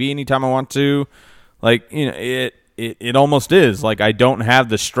watch TV anytime I want to. Like, it almost is. Like I don't have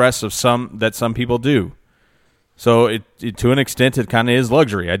the stress of some people do. So it to an extent, it kind of is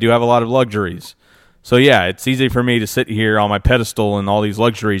luxury. I do have a lot of luxuries. So yeah, it's easy for me to sit here on my pedestal and all these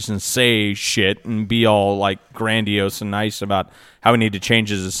luxuries and say shit and be all like grandiose and nice about how we need to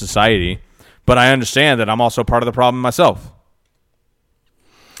change as a society. But I understand that I'm also part of the problem myself.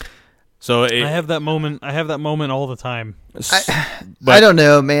 So I have that moment. I have that moment all the time. I don't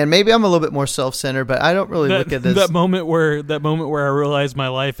know, man. Maybe I'm a little bit more self-centered, but I don't really look at this. That moment where I realize my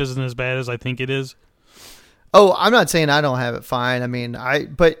life isn't as bad as I think it is. Oh, I'm not saying I don't have it fine. I mean,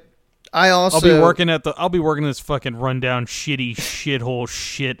 but I also I'll be working this fucking rundown shitty shithole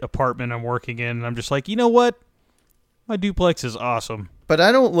shit apartment I'm working in, and I'm just like, you know what? My duplex is awesome. But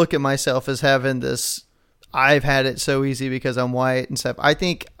I don't look at myself as having this. I've had it so easy because I'm white and stuff. I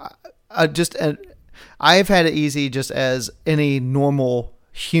think I've had it easy just as any normal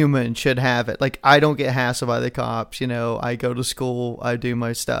human should have it. Like I don't get hassled by the cops. I go to school, I do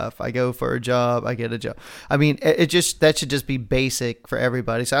my stuff, I go for a job, I get a job. I mean, that should just be basic for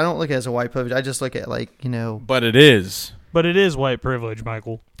everybody. So I don't look at it as a white privilege. I just look at But it is. But it is white privilege,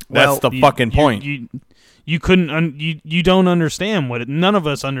 Michael. That's the fucking point. You couldn't you don't understand none of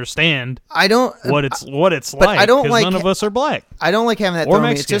us understand. I don't what it's but like. I don't like none of us are black. I don't like having that or thrown me.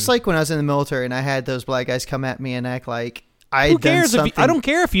 Mexican. It's just like when I was in the military and I had those black guys come at me and act like Who cares if I don't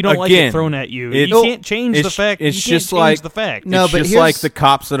care if you don't like it thrown at you. You can't change the fact. It's you can't just change like the fact. No, it's but just like the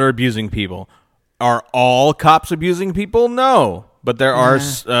cops that are abusing people. Are all cops abusing people? No, but there are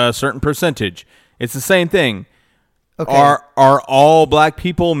a certain percentage. It's the same thing. Okay. Are all black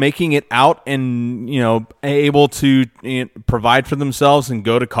people making it out and able to provide for themselves and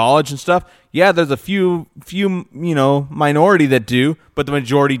go to college and stuff? Yeah, there's a few minority that do, but the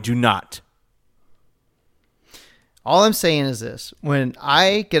majority do not. All I'm saying is this. When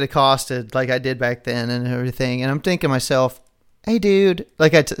I get accosted like I did back then and everything, and I'm thinking to myself, hey, dude,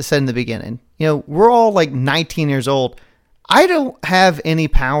 like I said in the beginning, we're all like 19 years old. I don't have any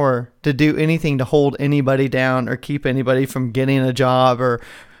power to do anything to hold anybody down or keep anybody from getting a job or,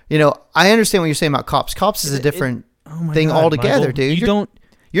 I understand what you're saying about cops. Cops is a different thing altogether, Michael, dude.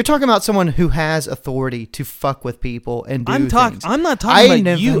 You're talking about someone who has authority to fuck with people and do things. I'm not talking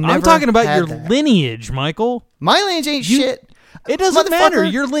about you. I'm talking about your lineage, Michael. My lineage ain't shit. It doesn't matter.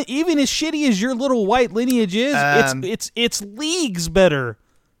 Even as shitty as your little white lineage is, it's leagues better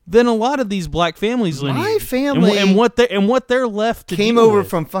than a lot of these black families' lineage. My family and what they're left to came deal over with.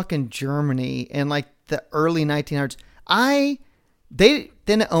 from fucking Germany in like the early 1900s. They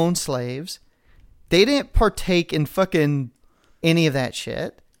didn't own slaves. They didn't partake in fucking any of that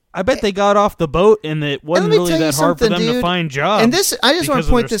shit. I bet they got off the boat and it wasn't really that hard for them to find jobs. And this, I just want to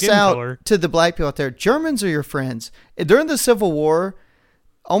point this out to the black people out there. Germans are your friends. During the Civil War,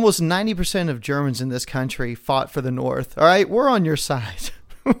 almost 90% of Germans in this country fought for the North. All right, we're on your side.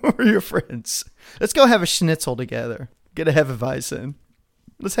 We're your friends. Let's go have a schnitzel together. Get a Hefeweizen.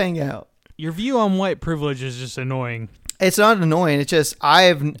 Let's hang out. Your view on white privilege is just annoying. It's not annoying. It's just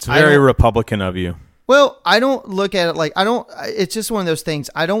It's very Republican of you. Well, I don't look at it like it's just one of those things.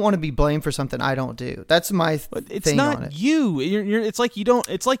 I don't want to be blamed for something I don't do. That's my thing on it. It's not you. It's like you don't.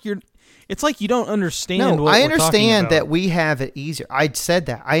 It's like you don't understand. No, I understand that we have it easier. I said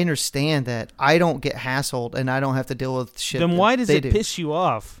that. I understand that I don't get hassled and I don't have to deal with shit. Then why does it do. piss you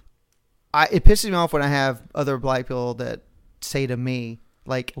off? It pisses me off when I have other black people that say to me,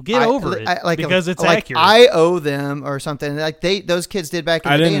 like, well, get over it, because it's accurate. I owe them or something. Like those kids did back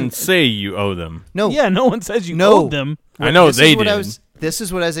in the day. I didn't say you owe them. No. Yeah, no one says you owe them. I know they did. This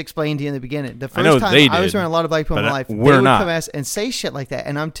is what I was explaining to you in the beginning. The I know first they time I was did, around a lot of black people in my life, they would come and say shit like that.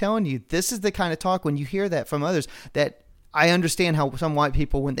 And I'm telling you, this is the kind of talk when you hear that from others that I understand how some white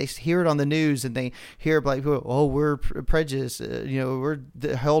people, when they hear it on the news and they hear black people, oh, we're prejudiced, we're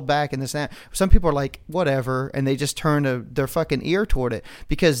held back and this and that. Some people are like, whatever, and they just turn their fucking ear toward it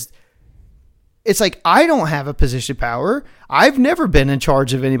because it's like, I don't have a position of power. I've never been in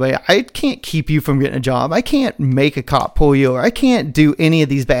charge of anybody. I can't keep you from getting a job. I can't make a cop pull you over. I can't do any of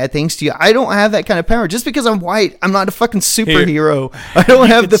these bad things to you. I don't have that kind of power. Just because I'm white, I'm not a fucking superhero. I don't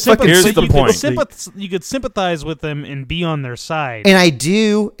have the fucking... Here's the point. You could sympathize with them and be on their side. And I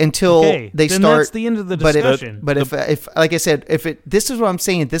do until they then start... that's the end of the discussion. But if like I said, this is what I'm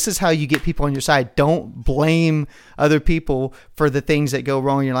saying. This is how you get people on your side. Don't blame other people for the things that go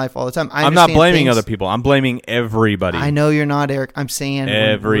wrong in your life all the time. I'm not blaming other people. I'm blaming everybody. I know you're not, Eric. I'm saying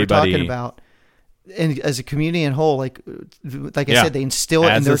everybody. We're talking about, and as a community in whole, like I said, they instill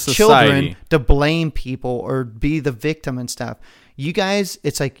it in their children to blame people or be the victim and stuff. You guys,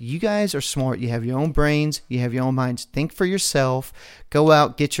 it's like you guys are smart. You have your own brains. You have your own minds. Think for yourself. Go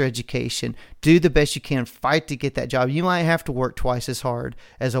out, get your education. Do the best you can. Fight to get that job. You might have to work twice as hard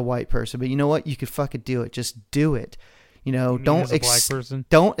as a white person, but you know what? You could fucking do it. Just do it. Don't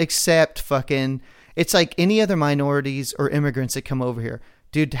accept fucking... It's like any other minorities or immigrants that come over here.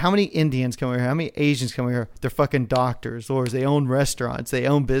 Dude, how many Indians come over here? How many Asians come over here? They're fucking doctors, lawyers. They own restaurants. They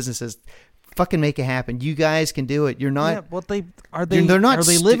own businesses. Fucking make it happen. You guys can do it. You're not... Yeah, well, they're not... Are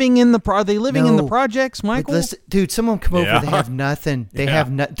they living in the... Are they living in the projects, Michael? Listen, dude, some of them come over. They have nothing. They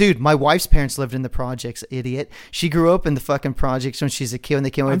have no... Dude, my wife's parents lived in the projects, idiot. She grew up in the fucking projects when she's a kid. When they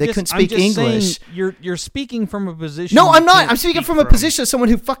came over, they couldn't speak English. Saying you're speaking from a position... No, I'm not. I'm speaking from a position of someone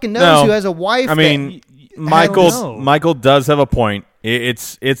who fucking knows, who has a wife. I mean, Michael does have a point.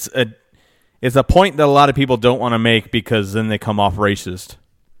 It's a point that a lot of people don't want to make because then they come off racist.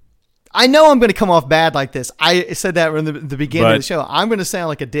 I know I'm going to come off bad like this. I said that in the beginning of the show. I'm going to sound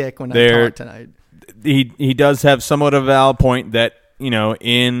like a dick when I talk tonight. He does have somewhat of a valid point that,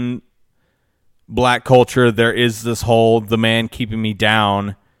 in black culture, there is this whole the man keeping me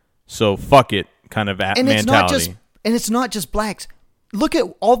down, so fuck it kind of mentality. It's not just blacks. Look at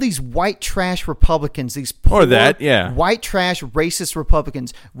all these white trash Republicans, these poor white trash racist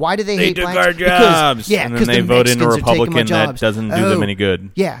Republicans. Why do they hate blacks? They took our jobs. And then they vote in a Republican that doesn't do them any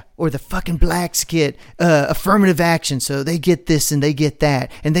good. Yeah, or the fucking blacks get affirmative action, so they get this and they get that,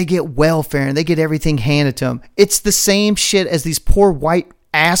 and they get welfare, and they get everything handed to them. It's the same shit as these poor white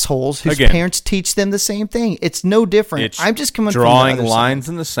assholes whose parents teach them the same thing. It's no different. I'm just coming drawing from the other lines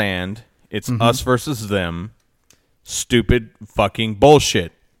side. In the sand. It's us versus them. Stupid fucking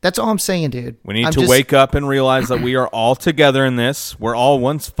bullshit. That's all I'm saying, dude. We need to wake up and realize that we are all together in this. We're all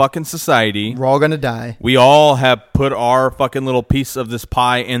one fucking society. We're all gonna die. We all have put our fucking little piece of this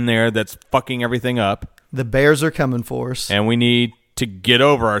pie in there that's fucking everything up. The bears are coming for us. And we need to get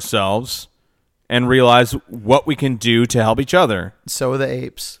over ourselves and realize what we can do to help each other. So are the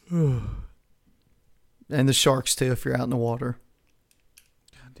apes. And the sharks, too, if you're out in the water.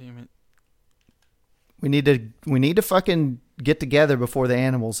 God damn it. We need to fucking get together before the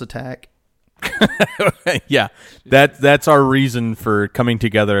animals attack. Yeah, that's our reason for coming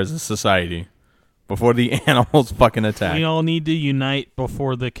together as a society before the animals fucking attack. We all need to unite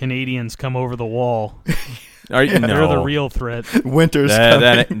before the Canadians come over the wall. They're the real threat. Winter's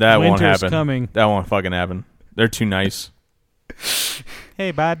coming. That won't Winter's happen. Coming. That won't fucking happen. They're too nice. Hey,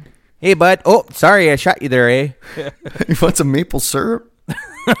 bud. Hey, bud. Oh, sorry, I shot you there, eh? You want some maple syrup?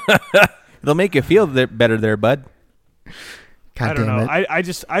 They'll make you feel better there, bud. God I don't know.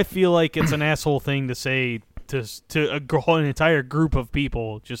 it. I feel like it's an asshole thing to say to an entire group of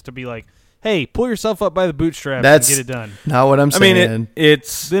people, just to be like, "Hey, pull yourself up by the bootstraps and get it done." Not what I'm saying. I mean, it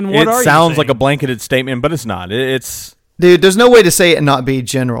you sounds like saying? a blanketed statement, but it's not. Dude, there's no way to say it and not be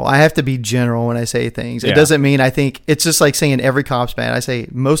general. I have to be general when I say things. It doesn't mean I think it's just like saying every cop's bad. I say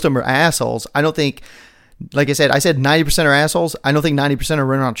most of them are assholes. I don't think. Like I said 90% are assholes. I don't think 90% are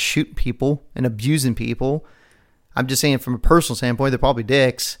running around shooting people and abusing people. I'm just saying from a personal standpoint, they're probably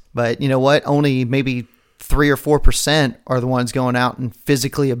dicks. But you know what? Only maybe 3 or 4% are the ones going out and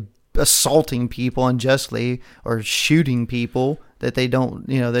physically assaulting people unjustly or shooting people that they don't,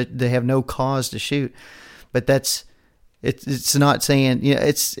 that they have no cause to shoot. But it's not saying,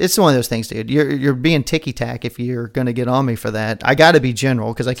 it's one of those things, dude. You're being ticky-tack if you're going to get on me for that. I got to be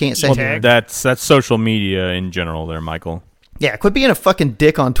general because I can't say... Well, that's social media in general there, Michael. Yeah, quit being a fucking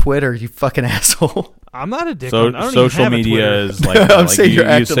dick on Twitter, you fucking asshole. I'm not a dick. So, I don't social even have media is like, I'm like saying you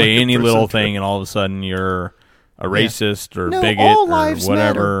you're say any like little thing and all of a sudden you're a racist or bigot all or lives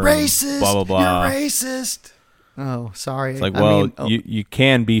whatever. Matter. Racist. Blah, blah, blah. You're racist. Oh, sorry. It's like, you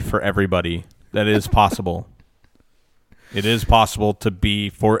can be for everybody. That is possible. It is possible to be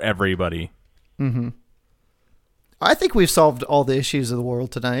for everybody. Mm-hmm. I think we've solved all the issues of the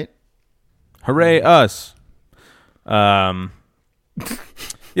world tonight. Hooray us.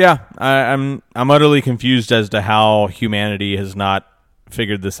 Yeah, I'm utterly confused as to how humanity has not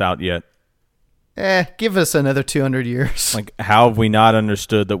figured this out yet. Give us another 200 years. Like, how have we not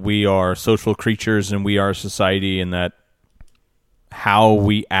understood that we are social creatures and we are society, and that how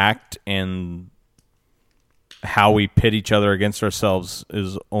we act and how we pit each other against ourselves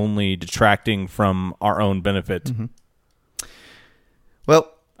is only detracting from our own benefit? Mm-hmm.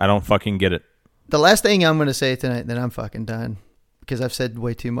 Well, I don't fucking get it. The last thing I'm going to say tonight, then I'm fucking done because I've said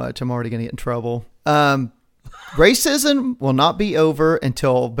way too much. I'm already going to get in trouble. Racism will not be over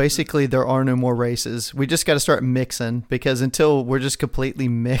until basically there are no more races. We just got to start mixing, because until we're just completely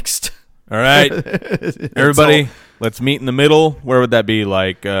mixed. All right, everybody, let's meet in the middle. Where would that be?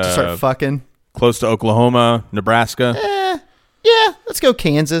 Like start fucking close to Oklahoma, Nebraska. Yeah, let's go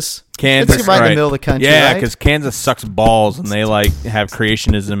Kansas. Kansas, let's get right in the middle of the country. Yeah, right? because Kansas sucks balls, and they like have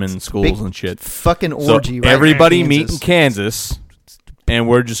creationism in schools Big and shit. Fucking So orgy. Right everybody in meet in Kansas, and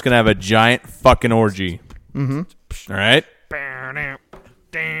we're just gonna have a giant fucking orgy. Mm-hmm. All right.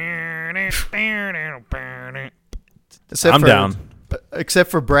 I'm down. Except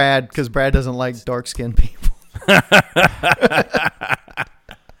for Brad, because Brad doesn't like dark-skinned people.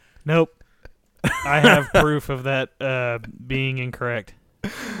 Nope. I have proof of that being incorrect.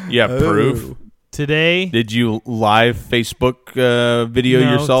 Yeah, proof. Today, Did you live Facebook video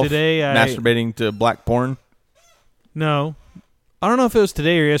No, yourself today masturbating to black porn? no. I don't know if it was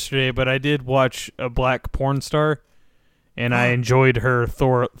today or yesterday, but I did watch a black porn star, and I enjoyed her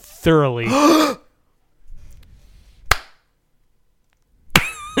thoroughly.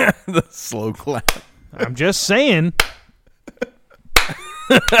 The slow clap. I'm just saying.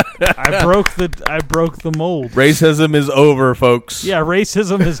 I broke the mold. Racism is over, folks. Yeah,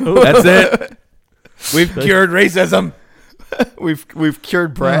 racism is over. That's it. We've cured racism. We've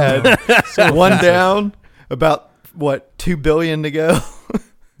cured Brad. One down. About what, 2 billion to go?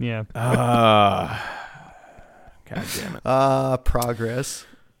 Yeah. God damn it. Progress.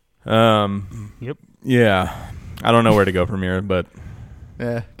 Yep. Yeah. I don't know where to go from here, but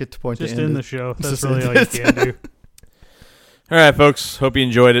Yeah, get to point Just to end in the it. show. That's Just really end all you it. can do. all right, folks. Hope you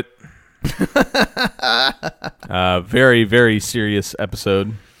enjoyed it. Very, very serious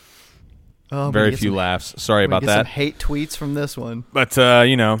episode. Oh, I'm Very gonna get few some- laughs. Sorry I'm gonna about get some that. hate tweets from this one. But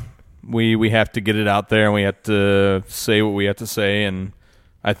we have to get it out there, and we have to say what we have to say. And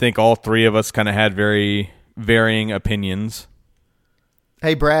I think all three of us kind of had very varying opinions.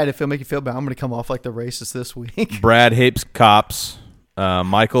 Hey, Brad, if it'll make you feel bad, I'm going to come off like the racist this week. Brad hates cops.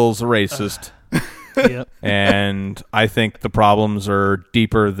 Michael's a racist. Yep. And I think the problems are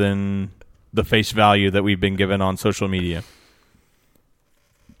deeper than the face value that we've been given on social media.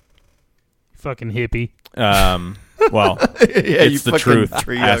 Fucking hippie. Well, Yeah, you it's the fucking truth,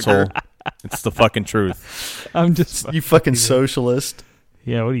 tree asshole. hugger. It's the fucking truth. I'm just. You fucking socialist.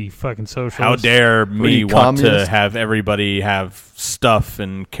 Yeah, what are you, fucking socialist? How dare me you, want to communist? have everybody have stuff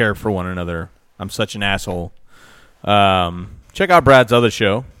and care for one another? I'm such an asshole. Check out Brad's other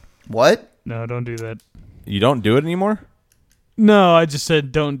show. What? No, don't do that. You don't do it anymore? No, I just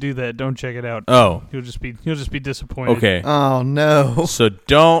said don't do that. Don't check it out. Oh, You'll just be disappointed. okay. Oh, no. So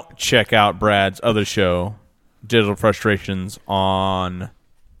don't check out Brad's other show, Digital Frustrations, on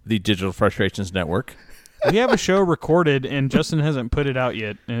the Digital Frustrations Network. We have a show recorded, and Justin hasn't put it out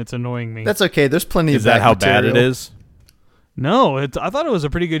yet, and it's annoying me. That's okay. There's plenty Is of that back how bad it material. is? No, I thought it was a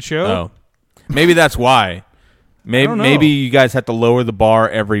pretty good show. Oh, maybe that's why. don't know. Maybe you guys have to lower the bar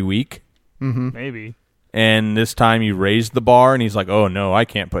every week, Maybe. and this time you raised the bar, and he's like, "Oh no, I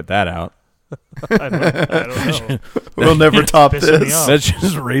can't put that out." I don't know. We'll never top Pissing me this. off. That's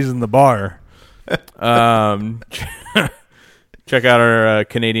just raising the bar. Check out our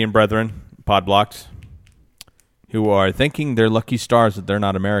Canadian brethren, Podblocked, who are thanking their lucky stars that they're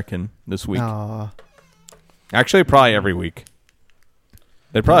not American this week. Aw. Actually, probably every week.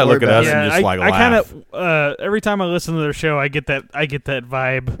 They probably Don't look at worry us about and just like I laugh. kind of every time I listen to their show, I get that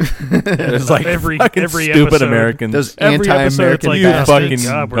vibe. It's like every fucking stupid episode. Americans. Those Every episode, it's anti-American like, You "Ah, fucking thank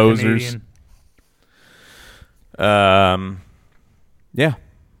God we're posers." Canadian. Yeah,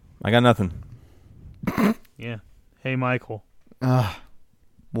 I got nothing. Yeah. Hey, Michael.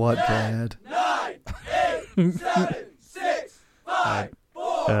 What, Brad?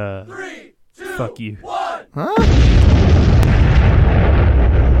 Fuck you. Huh?